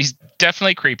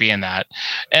definitely creepy in that.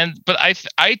 But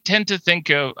I tend to think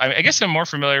of, I guess I'm more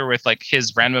familiar with like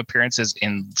his random appearances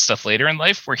in stuff later in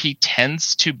life where he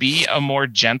tends to be a more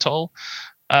gentle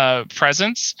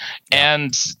presence,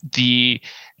 and the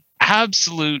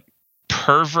absolute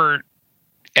pervert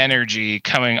energy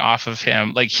coming off of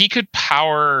him, like he could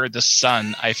power the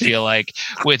sun, I feel like,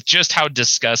 with just how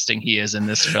disgusting he is in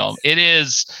this film. And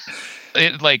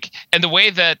the way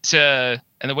that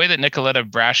Nicoletta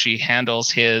Braschi handles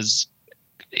his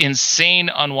insane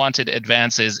unwanted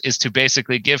advances is to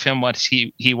basically give him what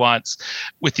he wants,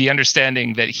 with the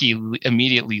understanding that he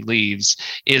immediately leaves,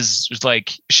 is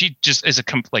like, she just is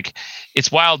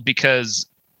it's wild, because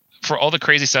for all the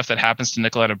crazy stuff that happens to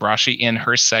Nicoletta Braschi in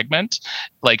her segment,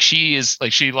 she's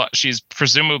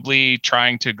presumably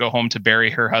trying to go home to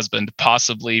bury her husband,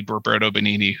 possibly Roberto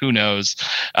Benigni, who knows?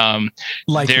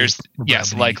 Likely.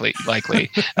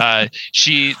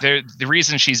 The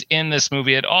reason she's in this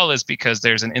movie at all is because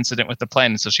there's an incident with the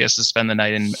plane, and so she has to spend the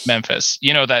night in Memphis.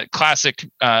 That classic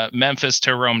Memphis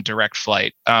to Rome direct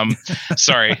flight.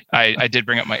 Sorry, I did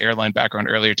bring up my airline background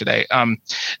earlier today. And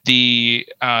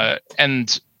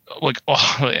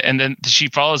then she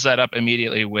follows that up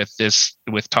immediately with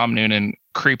Tom Noonan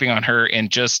creeping on her in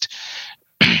just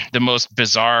the most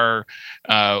bizarre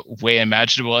way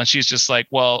imaginable. And she's just like,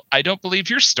 well, I don't believe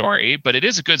your story, but it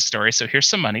is a good story, so here's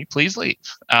some money, please leave.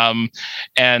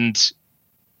 And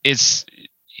it's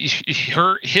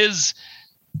his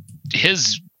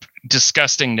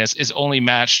disgustingness is only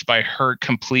matched by her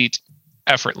complete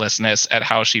effortlessness at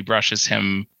how she brushes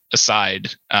him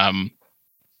aside.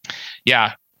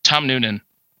 Tom Noonan,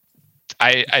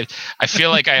 I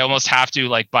feel like I almost have to,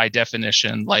 like, by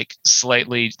definition, like,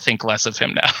 slightly think less of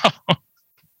him now.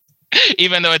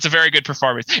 Even though it's a very good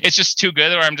performance, it's just too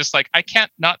good, or I'm just like, I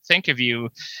can't not think of you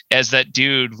as that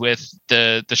dude with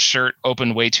the shirt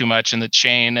open way too much and the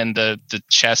chain and the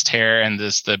chest hair and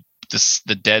the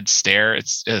dead stare.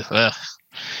 It's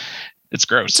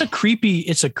gross.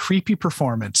 It's a creepy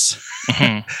performance.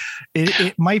 Mm-hmm.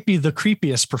 It might be the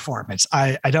creepiest performance.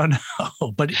 I don't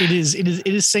know, but it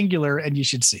is singular, and you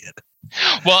should see it.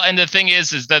 Well, and the thing is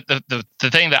that the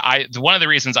thing that one of the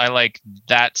reasons I like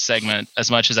that segment as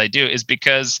much as I do is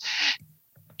because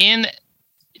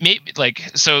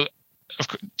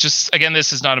just again,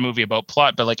 this is not a movie about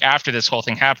plot, but like after this whole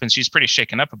thing happens, she's pretty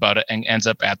shaken up about it and ends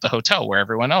up at the hotel where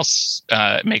everyone else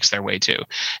makes their way to,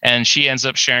 and she ends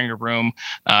up sharing a room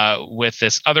with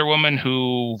this other woman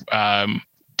who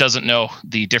doesn't know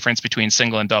the difference between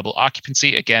single and double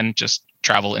occupancy. Again, just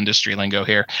travel industry lingo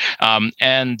here.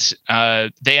 And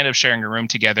they end up sharing a room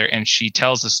together, and she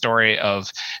tells the story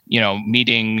of,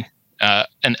 meeting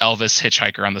an Elvis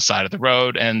hitchhiker on the side of the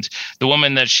road. And the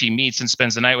woman that she meets and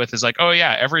spends the night with is like, oh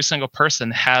yeah, every single person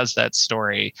has that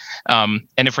story. And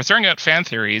if we're throwing out fan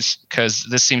theories, because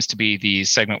this seems to be the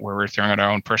segment where we're throwing out our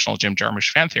own personal Jim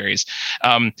Jarmusch fan theories,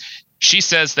 she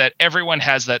says that everyone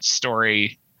has that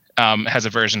story, has a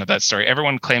version of that story.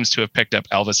 Everyone claims to have picked up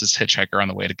Elvis's hitchhiker on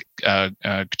the way to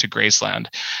Graceland.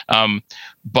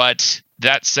 But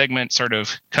that segment sort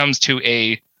of comes to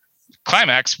a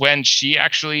climax when she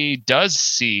actually does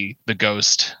see the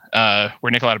ghost,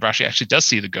 where Nicoletta Brasi actually does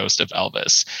see the ghost of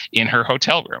Elvis in her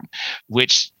hotel room,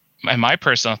 which my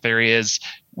personal theory is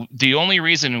the only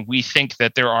reason we think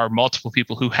that there are multiple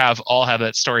people who all have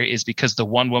that story is because the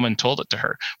one woman told it to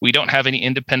her. We don't have any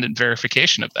independent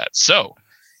verification of that. So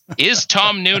is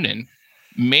Tom Noonan,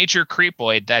 major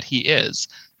creepoid that he is,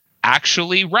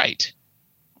 actually right?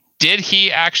 Did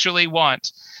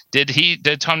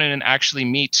Tom Noonan actually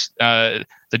meet the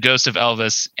ghost of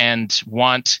Elvis and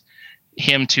want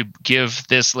him to give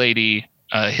this lady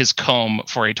his comb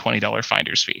for a $20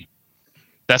 finder's fee?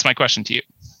 That's my question to you.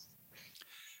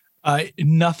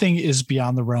 Nothing is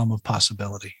beyond the realm of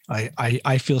possibility.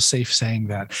 I feel safe saying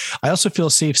that. I also feel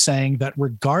safe saying that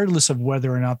regardless of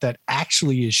whether or not that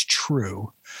actually is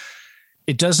true,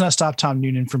 it does not stop Tom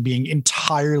Noonan from being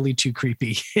entirely too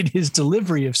creepy in his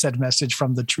delivery of said message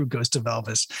from the true ghost of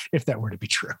Elvis, if that were to be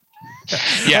true.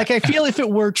 Yeah. Like, I feel if it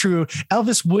were true,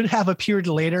 Elvis would have appeared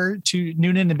later to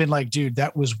Noonan and been like, dude,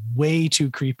 that was way too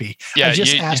creepy. Yeah, I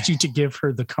just asked you to give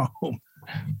her the comb.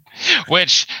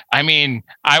 Which, I mean,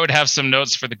 I would have some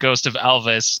notes for the ghost of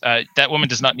Elvis. That woman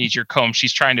does not need your comb.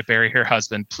 She's trying to bury her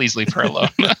husband. Please leave her alone.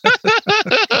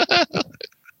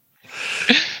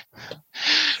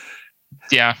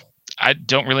 Yeah, I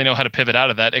don't really know how to pivot out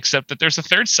of that, except that there's a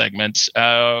third segment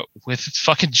with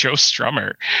fucking Joe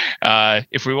Strummer.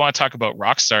 If we want to talk about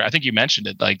Rockstar, I think you mentioned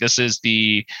it. Like, this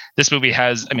movie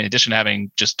has, I mean, in addition to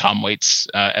having just Tom Waits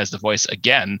as the voice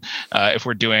again, if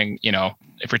we're doing,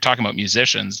 if we're talking about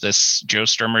musicians, this Joe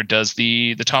Strummer does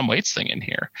the Tom Waits thing in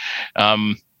here.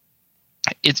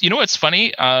 It's, what's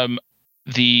funny? When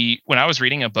I was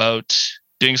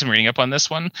doing some reading up on this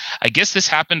one, I guess this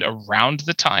happened around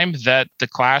the time that the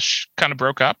Clash kind of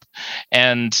broke up,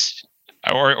 and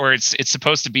or it's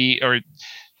supposed to be, or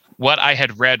what I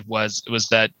had read was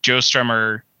that Joe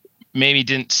Strummer maybe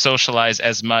didn't socialize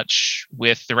as much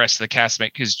with the rest of the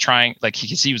castmate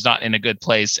because he was not in a good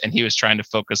place, and he was trying to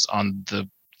focus on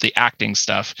the acting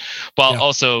stuff while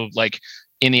also like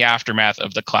in the aftermath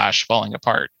of the Clash falling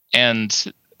apart.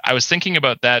 And I was thinking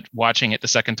about that watching it the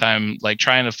second time, like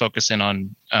trying to focus in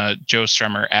on Joe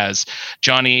Strummer as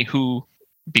Johnny, who,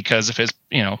 because of his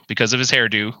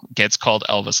hairdo, gets called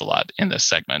Elvis a lot in this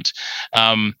segment.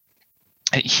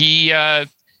 He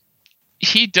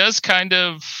does kind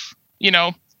of,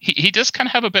 he does kind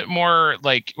of have a bit more,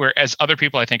 like, whereas other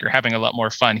people I think are having a lot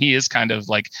more fun. He is kind of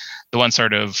like the one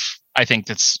sort of, I think,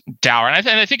 that's dour, and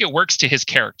I think it works to his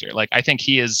character. Like, I think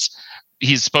he's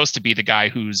supposed to be the guy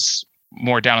who's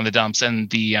more down in the dumps,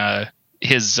 and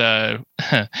his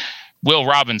Will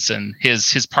Robinson,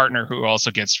 his partner, who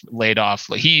also gets laid off.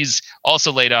 He's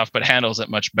also laid off, but handles it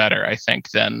much better, I think,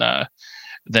 than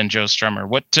Joe Strummer.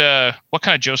 What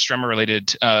kind of Joe Strummer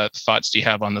related thoughts do you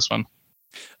have on this one?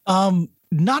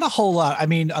 Not a whole lot. I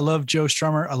mean, I love Joe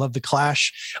Strummer. I love the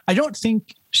Clash. I don't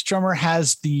think Strummer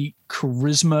has the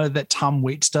charisma that Tom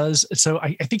Waits does. So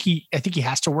I think he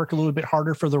has to work a little bit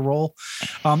harder for the role.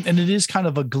 And it is kind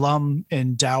of a glum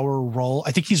and dour role.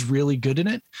 I think he's really good in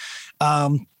it.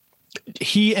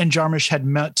 He and Jarmusch had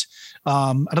met.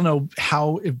 I don't know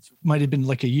how, it might have been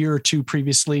like a year or two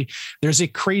previously. There's a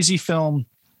crazy film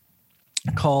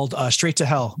called Straight to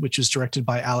Hell, which was directed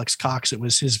by Alex Cox. It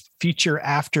was his feature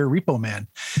after Repo Man,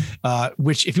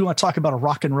 which, if you want to talk about a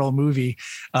rock and roll movie,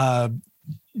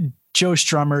 Joe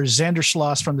Strummer, Xander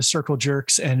Schloss from the Circle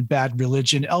Jerks and Bad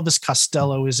Religion, Elvis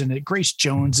Costello is in it, Grace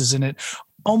Jones is in it,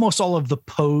 almost all of the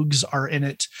Pogues are in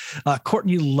it,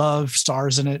 Courtney Love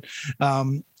stars in it.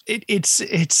 It's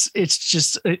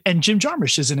just, and Jim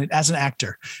Jarmusch is in it as an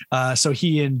actor. So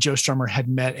he and Joe Strummer had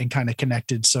met and kind of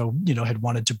connected. So, had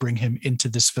wanted to bring him into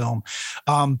this film.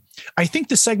 I think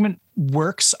the segment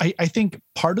works. I think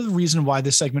part of the reason why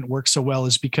this segment works so well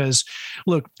is because,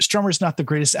 look, Strummer's not the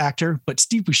greatest actor, but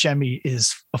Steve Buscemi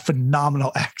is a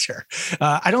phenomenal actor.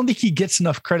 I don't think he gets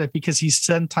enough credit because he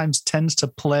sometimes tends to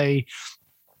play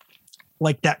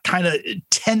like that kind of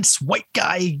tense white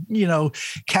guy,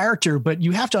 character. But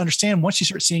you have to understand, once you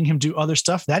start seeing him do other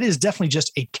stuff, that is definitely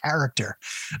just a character.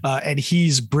 And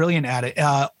he's brilliant at it.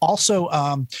 Also,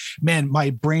 man, my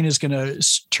brain is going to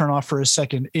turn off for a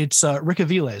second. It's Rick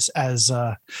Aviles as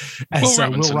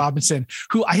Will Robinson,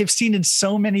 who I have seen in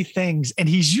so many things. And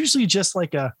he's usually just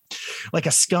like a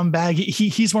scumbag.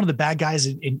 He's one of the bad guys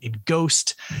in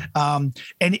Ghost. And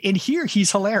in here,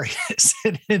 he's hilarious.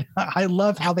 and I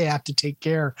love how they have to take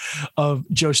care of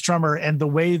Joe Strummer, and the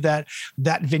way that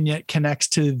vignette connects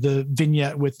to the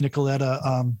vignette with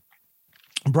Nicoletta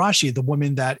Brashi, the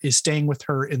woman that is staying with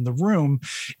her in the room,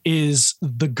 is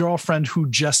the girlfriend who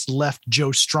just left Joe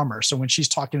Strummer. So when she's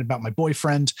talking about my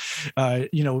boyfriend,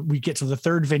 we get to the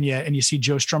third vignette and you see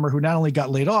Joe Strummer, who not only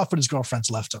got laid off, but his girlfriend's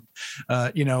left him.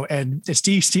 And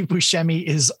Steve Buscemi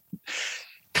is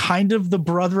kind of the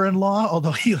brother-in-law,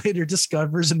 although he later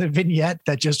discovers in the vignette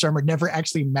that Joe Strummer never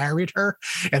actually married her,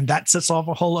 and that sets off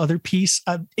a whole other piece.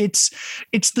 It's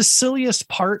the silliest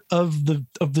part of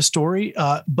the story,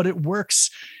 but it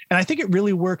works, and I think it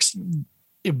really works.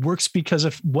 It works because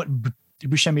of what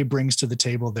Buscemi brings to the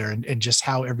table there, and just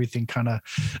how everything kind of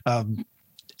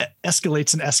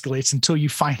escalates and escalates until you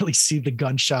finally see the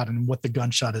gunshot and what the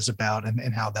gunshot is about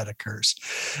and how that occurs.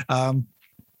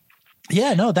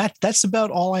 Yeah, no, that's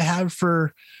about all I have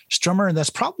for Strummer, and that's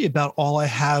probably about all I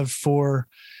have for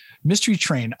Mystery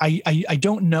Train. I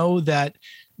don't know that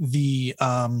the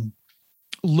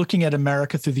looking at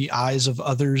America through the eyes of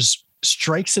others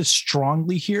strikes as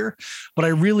strongly here, but I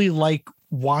really like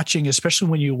watching, especially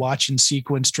when you watch in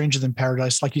sequence, Stranger Than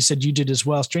Paradise, like you said you did as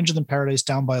well, Stranger Than Paradise,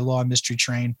 Down by Law, Mystery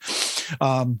Train.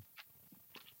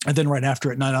 And then right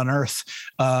after it, Night on Earth,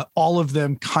 all of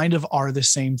them kind of are the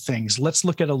same things. Let's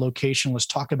look at a location. Let's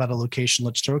talk about a location.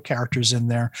 Let's throw characters in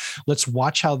there. Let's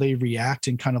watch how they react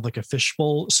in kind of like a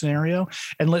fishbowl scenario.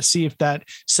 And let's see if that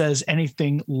says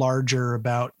anything larger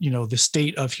about, the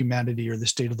state of humanity or the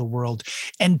state of the world.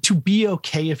 And to be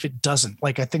okay if it doesn't.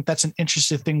 Like, I think that's an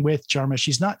interesting thing with Jarmusch.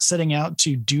 He's not setting out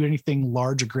to do anything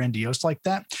large or grandiose like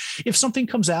that. If something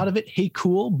comes out of it, hey,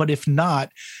 cool. But if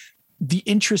not, the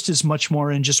interest is much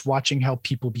more in just watching how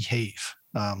people behave,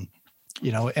 and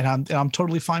I'm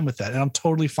totally fine with that. And I'm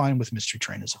totally fine with Mystery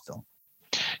Train as a film.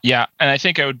 Yeah. And I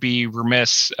think I would be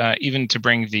remiss even to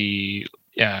bring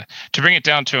it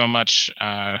down to a much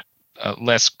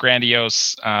less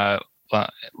grandiose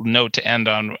note to end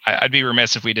on. I'd be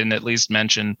remiss if we didn't at least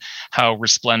mention how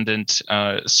resplendent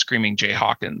Screaming Jay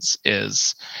Hawkins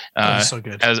is so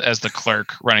good. as the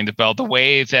clerk running the bell. The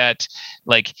way that,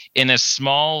 like, in a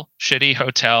small shitty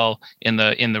hotel in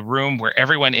the room where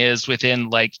everyone is within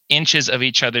like inches of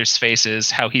each other's faces,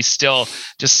 how he still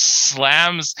just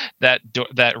slams that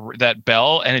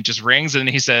bell and it just rings, and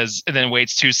he says, and then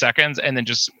waits 2 seconds and then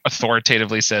just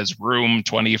authoritatively says room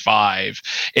 25.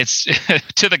 It's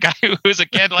to the guy who's a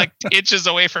kid like inches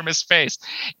away from his face.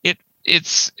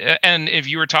 It's and if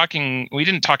you were talking, we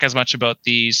didn't talk as much about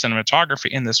the cinematography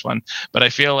in this one, but I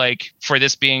feel like for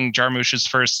this being Jarmusch's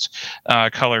first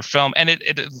color film, and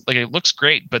it looks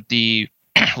great, but the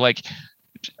like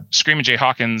Screaming Jay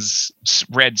Hawkins'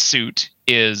 red suit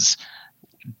is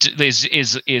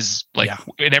like,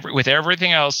 with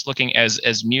everything else looking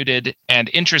as muted and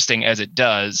interesting as it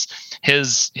does,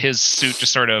 his suit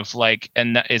just sort of like,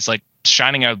 and it's like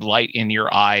shining a light in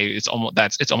your eye. It's almost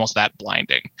that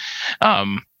blinding.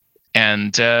 I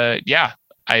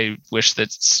wish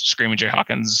that Screaming Jay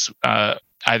Hawkins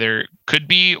either could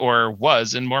be or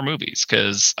was in more movies,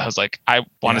 because I was like, I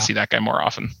want to see that guy more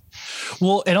often.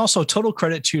 Well, and also total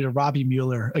credit to Robbie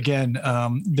Mueller. Again,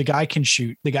 the guy can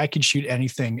shoot. The guy can shoot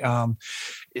anything.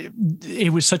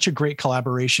 It was such a great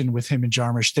collaboration with him and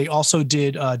Jarmusch. They also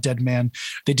did Dead Man.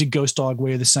 They did Ghost Dog,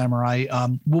 Way of the Samurai.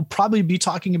 We'll probably be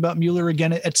talking about Mueller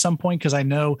again at some point, because I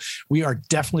know we are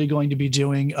definitely going to be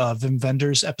doing Wim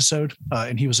Wenders episode,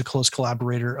 and he was a close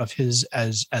collaborator of his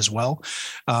as well.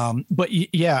 But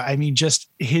yeah, I mean, just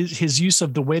his use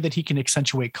of the way that he can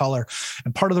accentuate color,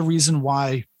 and part of the reason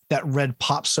why that red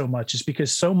pops so much is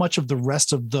because so much of the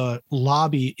rest of the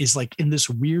lobby is like in this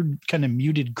weird kind of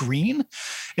muted green,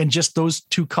 and just those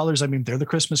two colors, I mean, they're the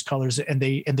Christmas colors, and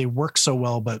they work so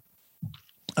well. But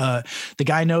the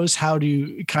guy knows how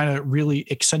to kind of really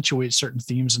accentuate certain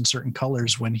themes and certain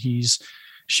colors when he's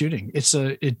shooting. It's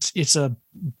a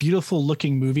beautiful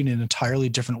looking movie in an entirely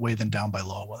different way than Down by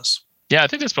Law was. Yeah, I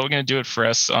think that's probably going to do it for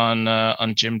us on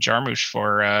Jim Jarmusch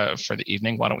for the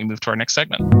evening. Why don't we move to our next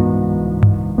segment?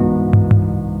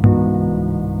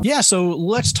 Yeah, so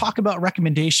let's talk about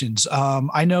recommendations.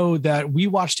 I know that we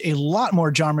watched a lot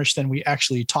more Jarmusch than we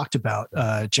actually talked about,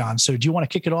 John. So do you want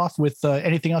to kick it off with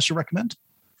anything else you recommend?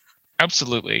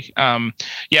 Absolutely.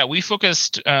 We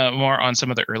focused more on some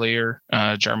of the earlier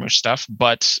Jarmusch stuff,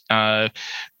 but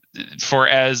for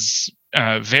as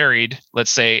varied, let's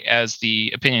say, as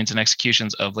the opinions and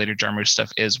executions of later Jarmusch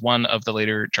stuff is, one of the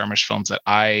later Jarmusch films that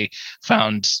I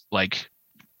found like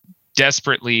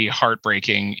desperately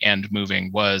heartbreaking and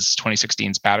moving was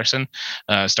 2016's Patterson,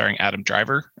 starring Adam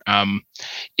Driver.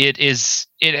 It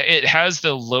has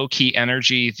the low key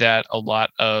energy that a lot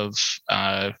of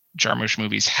Jarmusch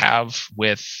movies have,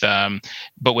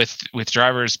 but with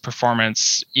Driver's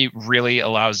performance, it really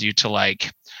allows you to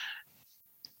like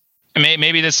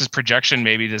maybe this is projection.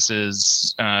 Maybe this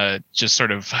is just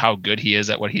sort of how good he is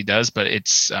at what he does. But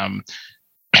it's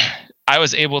I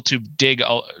was able to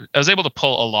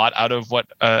pull a lot out of what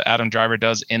Adam Driver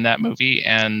does in that movie,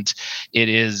 and it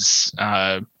is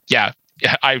I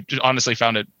honestly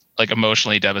found it like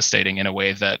emotionally devastating in a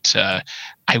way that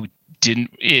I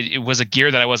didn't. It was a gear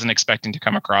that I wasn't expecting to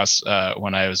come across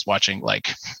when I was watching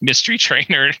like Mystery Train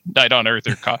or Night on Earth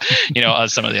or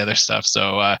some of the other stuff.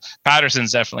 So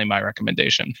Patterson's definitely my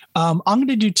recommendation. I'm going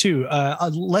to do two.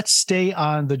 Let's stay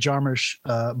on the Jarmusch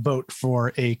boat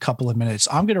for a couple of minutes.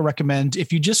 I'm going to recommend,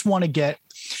 if you just want to get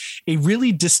a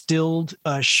really distilled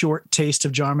short taste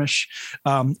of Jarmusch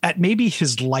at maybe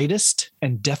his lightest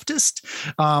and deftest,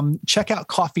 check out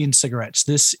Coffee and Cigarettes.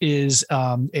 This is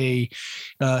a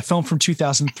film from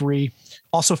 2003,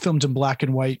 also filmed in black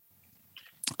and white.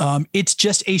 It's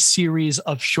just a series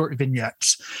of short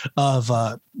vignettes of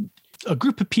a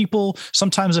group of people,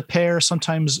 sometimes a pair,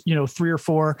 sometimes, 3 or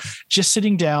 4, just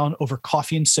sitting down over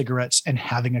coffee and cigarettes and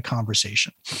having a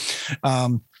conversation.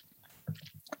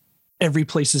 Every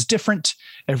place is different.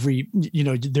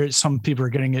 There's some people are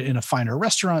getting it in a finer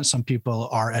restaurant. Some people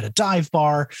are at a dive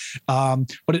bar,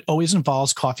 but it always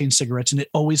involves coffee and cigarettes, and it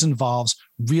always involves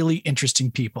really interesting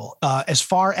people. As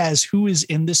far as who is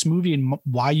in this movie and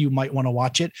why you might want to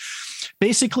watch it,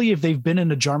 basically, if they've been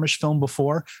in a Jarmusch film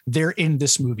before, they're in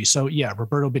this movie. So yeah,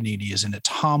 Roberto Benigni is in it.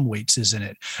 Tom Waits is in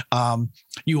it.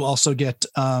 You also get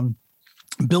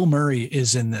Bill Murray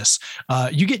is in this.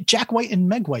 You get Jack White and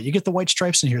Meg White. You get the White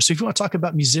Stripes in here. So if you want to talk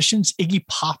about musicians, Iggy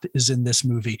Pop is in this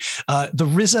movie. The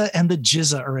RZA and the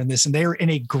Jizza are in this, and they are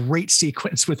in a great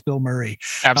sequence with Bill Murray.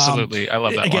 Absolutely. I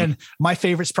love that again, one. My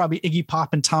favorite's probably Iggy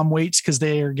Pop and Tom Waits, because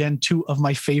they are, again, two of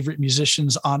my favorite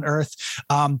musicians on earth.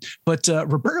 But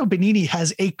Roberto Benigni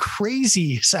has a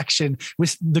crazy section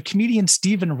with the comedian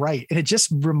Stephen Wright, and it just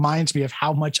reminds me of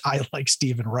how much I like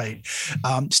Stephen Wright.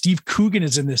 Steve Coogan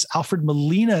is in this. Alfred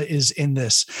Molina is in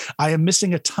this. I am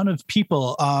missing a ton of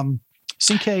people.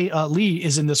 Cinque Lee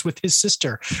is in this with his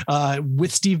sister,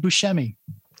 with Steve Buscemi.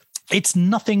 It's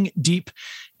nothing deep.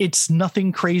 It's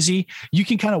nothing crazy. You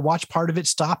can kind of watch part of it,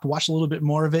 stop, watch a little bit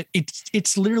more of it.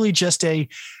 It's literally just a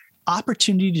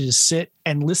opportunity to sit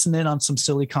and listen in on some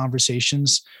silly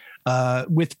conversations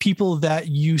with people that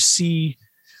you see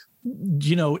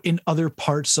in other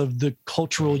parts of the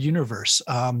cultural universe.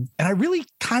 And I really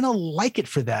kind of like it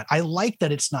for that. I like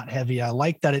that it's not heavy. I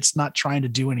like that it's not trying to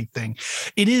do anything.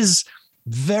 It is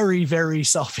very, very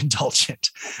self-indulgent.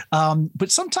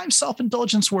 But sometimes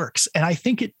self-indulgence works. And I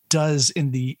think it does in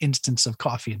the instance of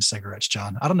Coffee and Cigarettes,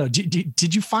 John. I don't know.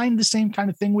 Did you find the same kind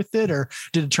of thing with it, or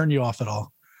did it turn you off at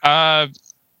all?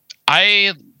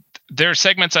 There are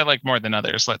segments I like more than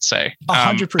others, let's say.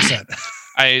 100%.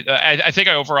 I think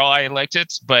overall I liked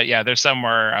it, but yeah, there's some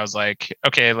where I was like,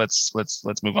 okay, let's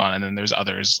move on. And then there's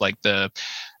others like I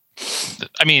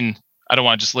don't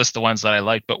want to just list the ones that I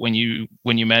like, but when you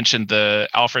mentioned the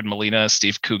Alfred Molina,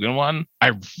 Steve Coogan one,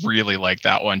 I really like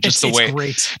that one. Just it's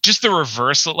great. Just the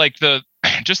reversal, like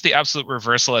just the absolute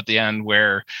reversal at the end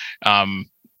where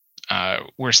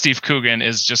Steve Coogan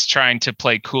is just trying to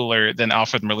play cooler than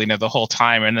Alfred Molina the whole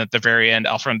time. And at the very end,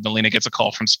 Alfred Molina gets a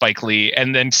call from Spike Lee.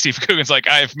 And then Steve Coogan's like,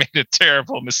 I've made a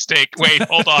terrible mistake. Wait,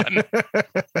 hold on.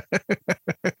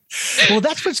 Well,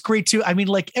 that's what's great too. I mean,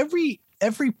 like every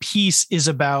piece is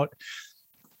about,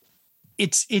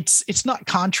 it's not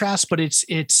contrast, but it's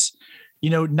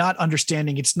not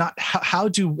understanding. It's not how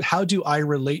do I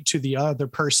relate to the other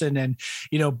person? And,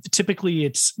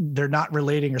 typically they're not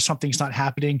relating or something's not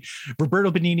happening.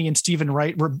 Roberto Benigni and Stephen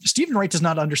Wright does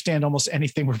not understand almost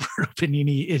anything Roberto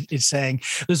Benigni is saying.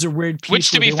 There's a weird piece.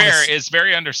 Which, to be fair, is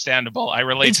very understandable. I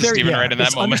relate to Stephen Wright in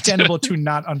that moment. It's understandable to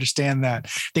not understand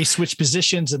that. They switch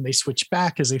positions and they switch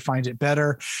back as they find it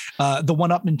better. The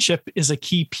one-upmanship is a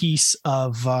key piece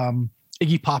of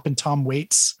Iggy Pop and Tom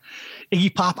Waits.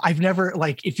 Iggy Pop, I've never,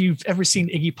 if you've ever seen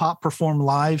Iggy Pop perform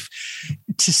live,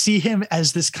 to see him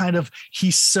as this kind of,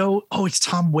 it's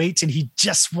Tom Waits, and he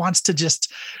just wants to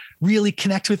just really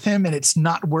connect with him, and it's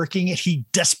not working, and he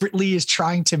desperately is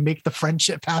trying to make the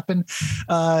friendship happen.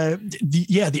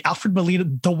 The Alfred Molina,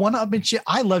 the one-upmanship.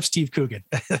 I love Steve Coogan.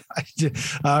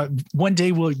 One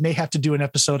day we may have to do an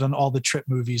episode on all the Trip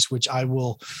movies, which I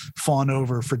will fawn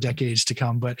over for decades to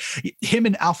come. But him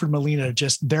and Alfred Molina,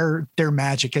 just they're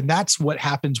magic, and that's what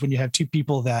happens when you have two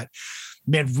people that,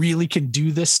 man, really can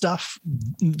do this stuff,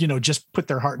 just put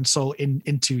their heart and soul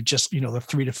into just, the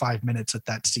 3 to 5 minutes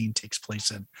that scene takes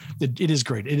place in. It is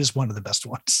great. It is one of the best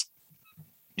ones.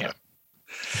 Yeah.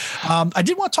 I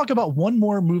did want to talk about one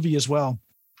more movie as well.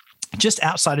 just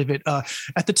outside of it,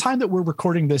 at the time that we're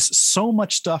recording this, so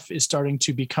much stuff is starting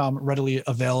to become readily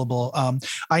available.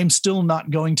 I am still not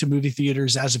going to movie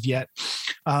theaters as of yet.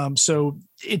 So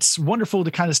it's wonderful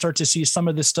to kind of start to see some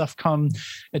of this stuff come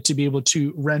to be able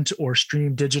to rent or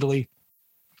stream digitally.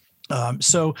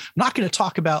 So I'm not going to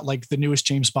talk about like the newest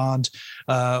James Bond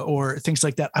or things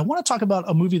like that. I want to talk about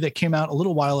a movie that came out a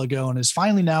little while ago and is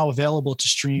finally now available to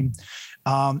stream.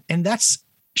 And that's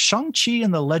Shang-Chi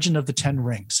and the Legend of the Ten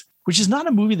Rings, which is not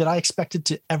a movie that I expected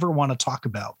to ever want to talk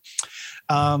about.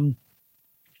 I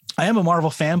am a Marvel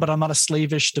fan, but I'm not a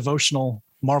slavish, devotional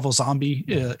Marvel zombie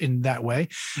in that way.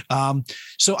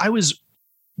 So I was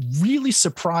really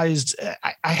surprised.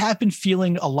 I have been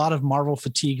feeling a lot of Marvel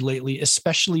fatigue lately,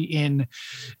 especially in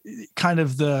kind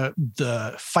of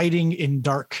the fighting in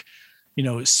dark,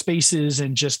 spaces,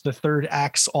 and just the third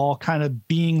acts all kind of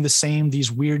being the same,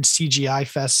 these weird CGI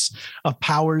fests of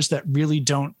powers that really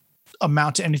don't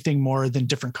amount to anything more than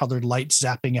different colored lights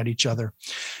zapping at each other.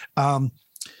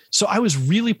 So I was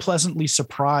really pleasantly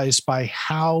surprised by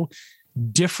how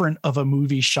different of a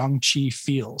movie Shang-Chi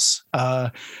feels.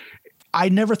 I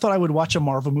never thought I would watch a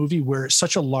Marvel movie where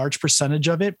such a large percentage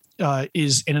of it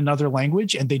is in another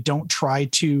language, and they don't try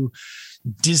to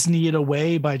Disney it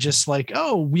away by just like,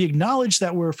 oh, we acknowledge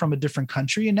that we're from a different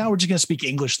country and now we're just going to speak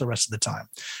English the rest of the time.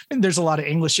 And there's a lot of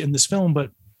English in this film, but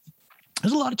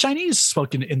there's a lot of Chinese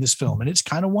spoken in this film, and it's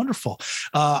kind of wonderful.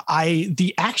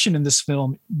 The action in this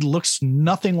film looks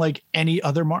nothing like any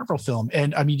other Marvel film.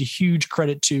 And I mean, a huge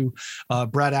credit to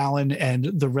Brad Allen and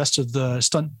the rest of the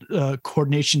stunt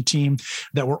coordination team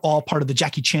that were all part of the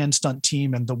Jackie Chan stunt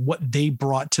team and what they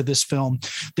brought to this film.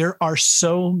 There are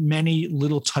so many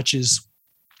little touches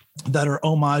that are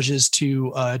homages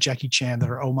to Jackie Chan, that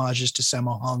are homages to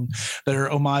Sammo Hung, that are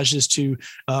homages to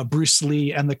Bruce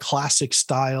Lee and the classic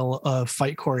style of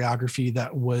fight choreography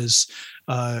that was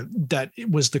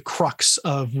the crux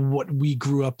of what we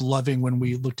grew up loving when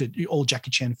we looked at old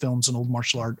Jackie Chan films and old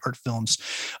martial art films.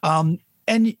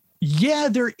 And yeah,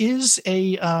 there is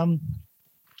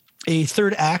a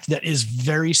third act that is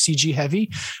very CG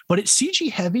heavy, but it's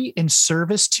CG heavy in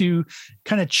service to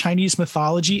kind of Chinese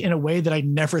mythology in a way that I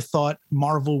never thought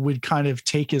Marvel would kind of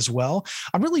take as well.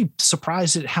 I'm really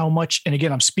surprised at how much, and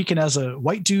again, I'm speaking as a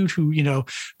white dude who,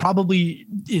 probably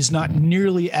is not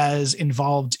nearly as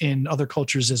involved in other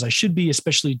cultures as I should be,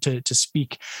 especially to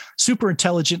speak super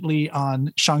intelligently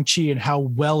on Shang-Chi and how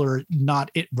well or not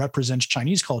it represents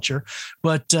Chinese culture.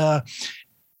 But,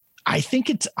 I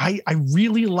think I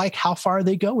really like how far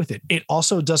they go with it. It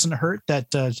also doesn't hurt that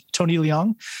Tony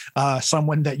Leung,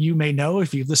 someone that you may know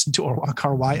if you've listened to our Wong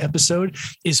Kar-wai episode,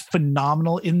 is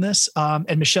phenomenal in this.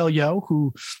 And Michelle Yeoh,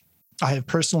 who I have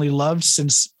personally loved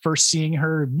since first seeing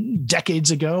her decades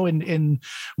ago in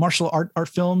martial art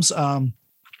films.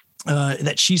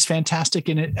 That she's fantastic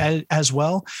in it as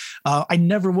well. I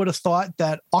never would have thought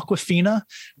that Awkwafina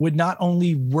would not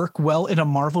only work well in a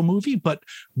Marvel movie, but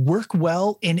work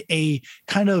well in a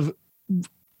kind of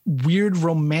weird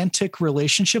romantic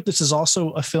relationship. This is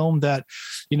also a film that,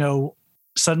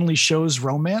 suddenly shows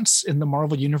romance in the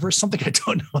Marvel universe, something I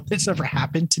don't know that's ever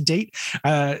happened to date.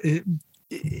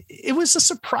 It was a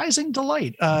surprising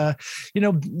delight.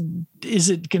 Is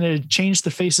it going to change the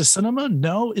face of cinema?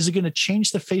 No. Is it going to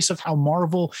change the face of how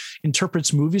Marvel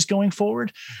interprets movies going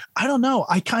forward? I don't know.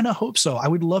 I kind of hope so. I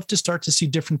would love to start to see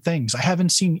different things. I haven't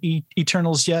seen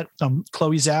Eternals yet.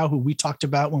 Chloe Zhao, who we talked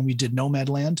about when we did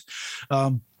Nomadland.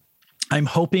 I'm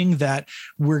hoping that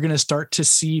we're going to start to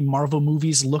see Marvel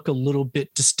movies look a little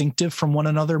bit distinctive from one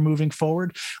another moving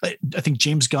forward. I think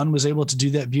James Gunn was able to do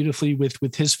that beautifully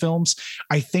with his films.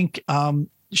 I think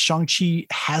Shang-Chi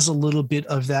has a little bit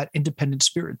of that independent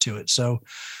spirit to it. So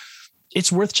it's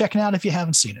worth checking out if you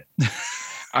haven't seen it.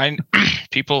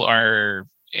 People are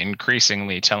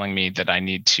increasingly telling me that I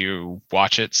need to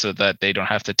watch it so that they don't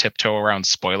have to tiptoe around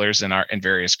spoilers in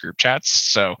various group chats.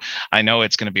 So I know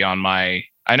it's going to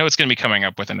be coming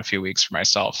up within a few weeks for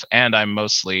myself, and I'm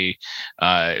mostly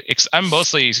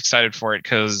excited for it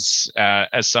because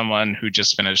as someone who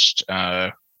just finished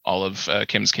all of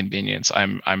Kim's Convenience,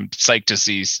 I'm psyched to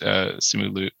see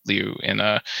Simu Liu in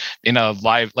a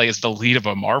live, like, as the lead of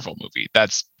a Marvel movie.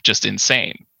 That's just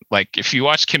insane. Like, if you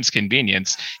watch Kim's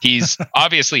Convenience, he's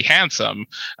obviously handsome,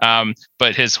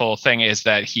 but his whole thing is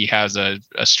that he has a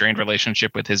strained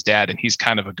relationship with his dad, and he's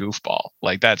kind of a goofball.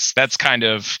 Like, that's kind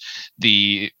of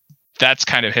his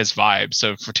vibe.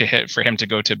 So for him to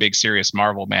go to big serious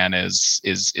Marvel man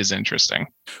is interesting.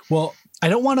 Well, I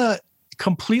don't want to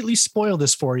completely spoil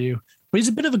this for you, but he's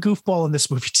a bit of a goofball in this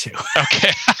movie too.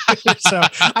 Okay. So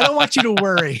I don't want you to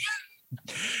worry.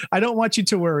 I don't want you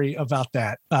to worry about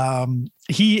that.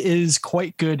 He is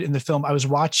quite good in the film. I was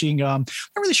watching, I'm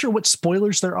not really sure what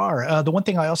spoilers there are. The one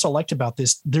thing I also liked about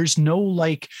this, there's no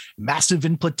like massive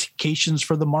implications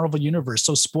for the Marvel universe.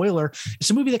 So spoiler, it's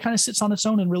a movie that kind of sits on its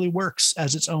own and really works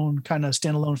as its own kind of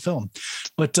standalone film.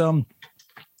 But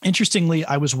interestingly,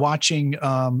 I was watching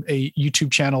a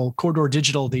YouTube channel, Corridor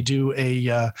Digital. They do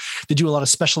a lot of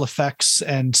special effects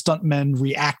and stuntmen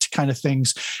react kind of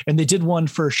things. And they did one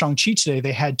for Shang-Chi today.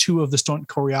 They had two of the stunt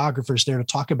choreographers there to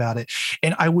talk about it.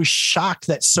 And I was shocked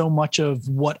that so much of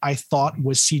what I thought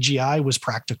was CGI was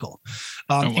practical,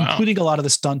 including a lot of the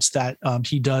stunts that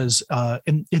he does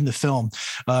in the film.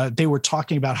 They were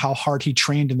talking about how hard he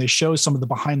trained, and they show some of the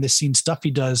behind the scenes stuff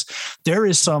he does. There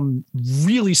is some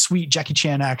really sweet Jackie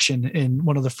Chan action in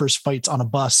one of the first fights on a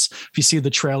bus. If you see the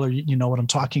trailer, you know what I'm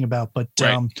talking about. But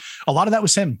right. A lot of that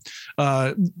was him,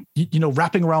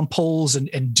 wrapping around poles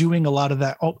and doing a lot of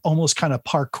that almost kind of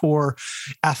parkour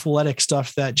athletic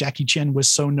stuff that Jackie Chan was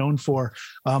so known for.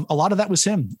 A lot of that was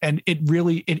him. And it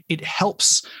really, it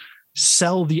helps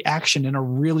sell the action in a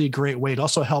really great way. It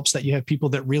also helps that you have people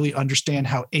that really understand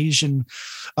how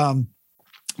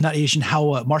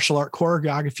how martial art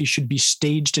choreography should be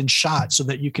staged and shot so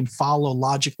that you can follow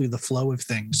logically the flow of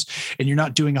things. And you're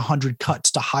not doing 100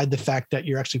 cuts to hide the fact that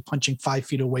you're actually punching 5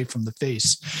 feet away from the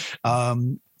face.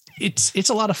 It's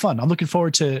a lot of fun. I'm looking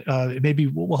forward to maybe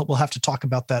we'll have to talk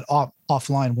about that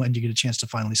offline when you get a chance to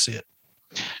finally see it.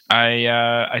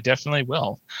 I definitely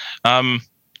will.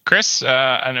 Chris,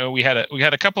 I know we had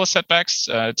a couple of setbacks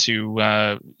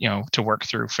to work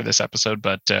through for this episode,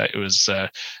 but it was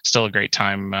still a great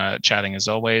time chatting as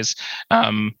always.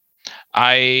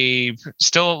 I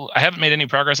haven't made any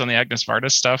progress on the Agnes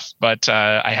Varda stuff, but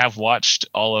I have watched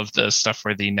all of the stuff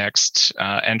for the next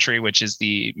entry, which is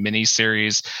the mini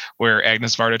series where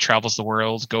Agnes Varda travels the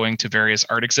world going to various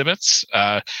art exhibits.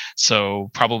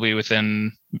 So probably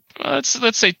within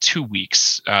let's say 2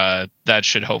 weeks, that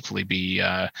should hopefully be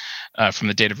from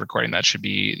the date of recording. That should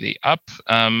be the up.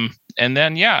 And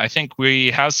then I think we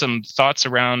have some thoughts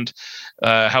around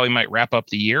how we might wrap up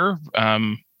the year.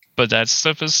 But that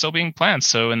stuff is still being planned.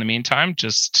 So in the meantime,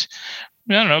 just,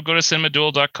 go to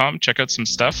cinemaduel.com, check out some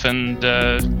stuff. And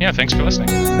thanks for listening.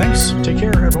 Thanks. Take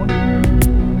care, everyone.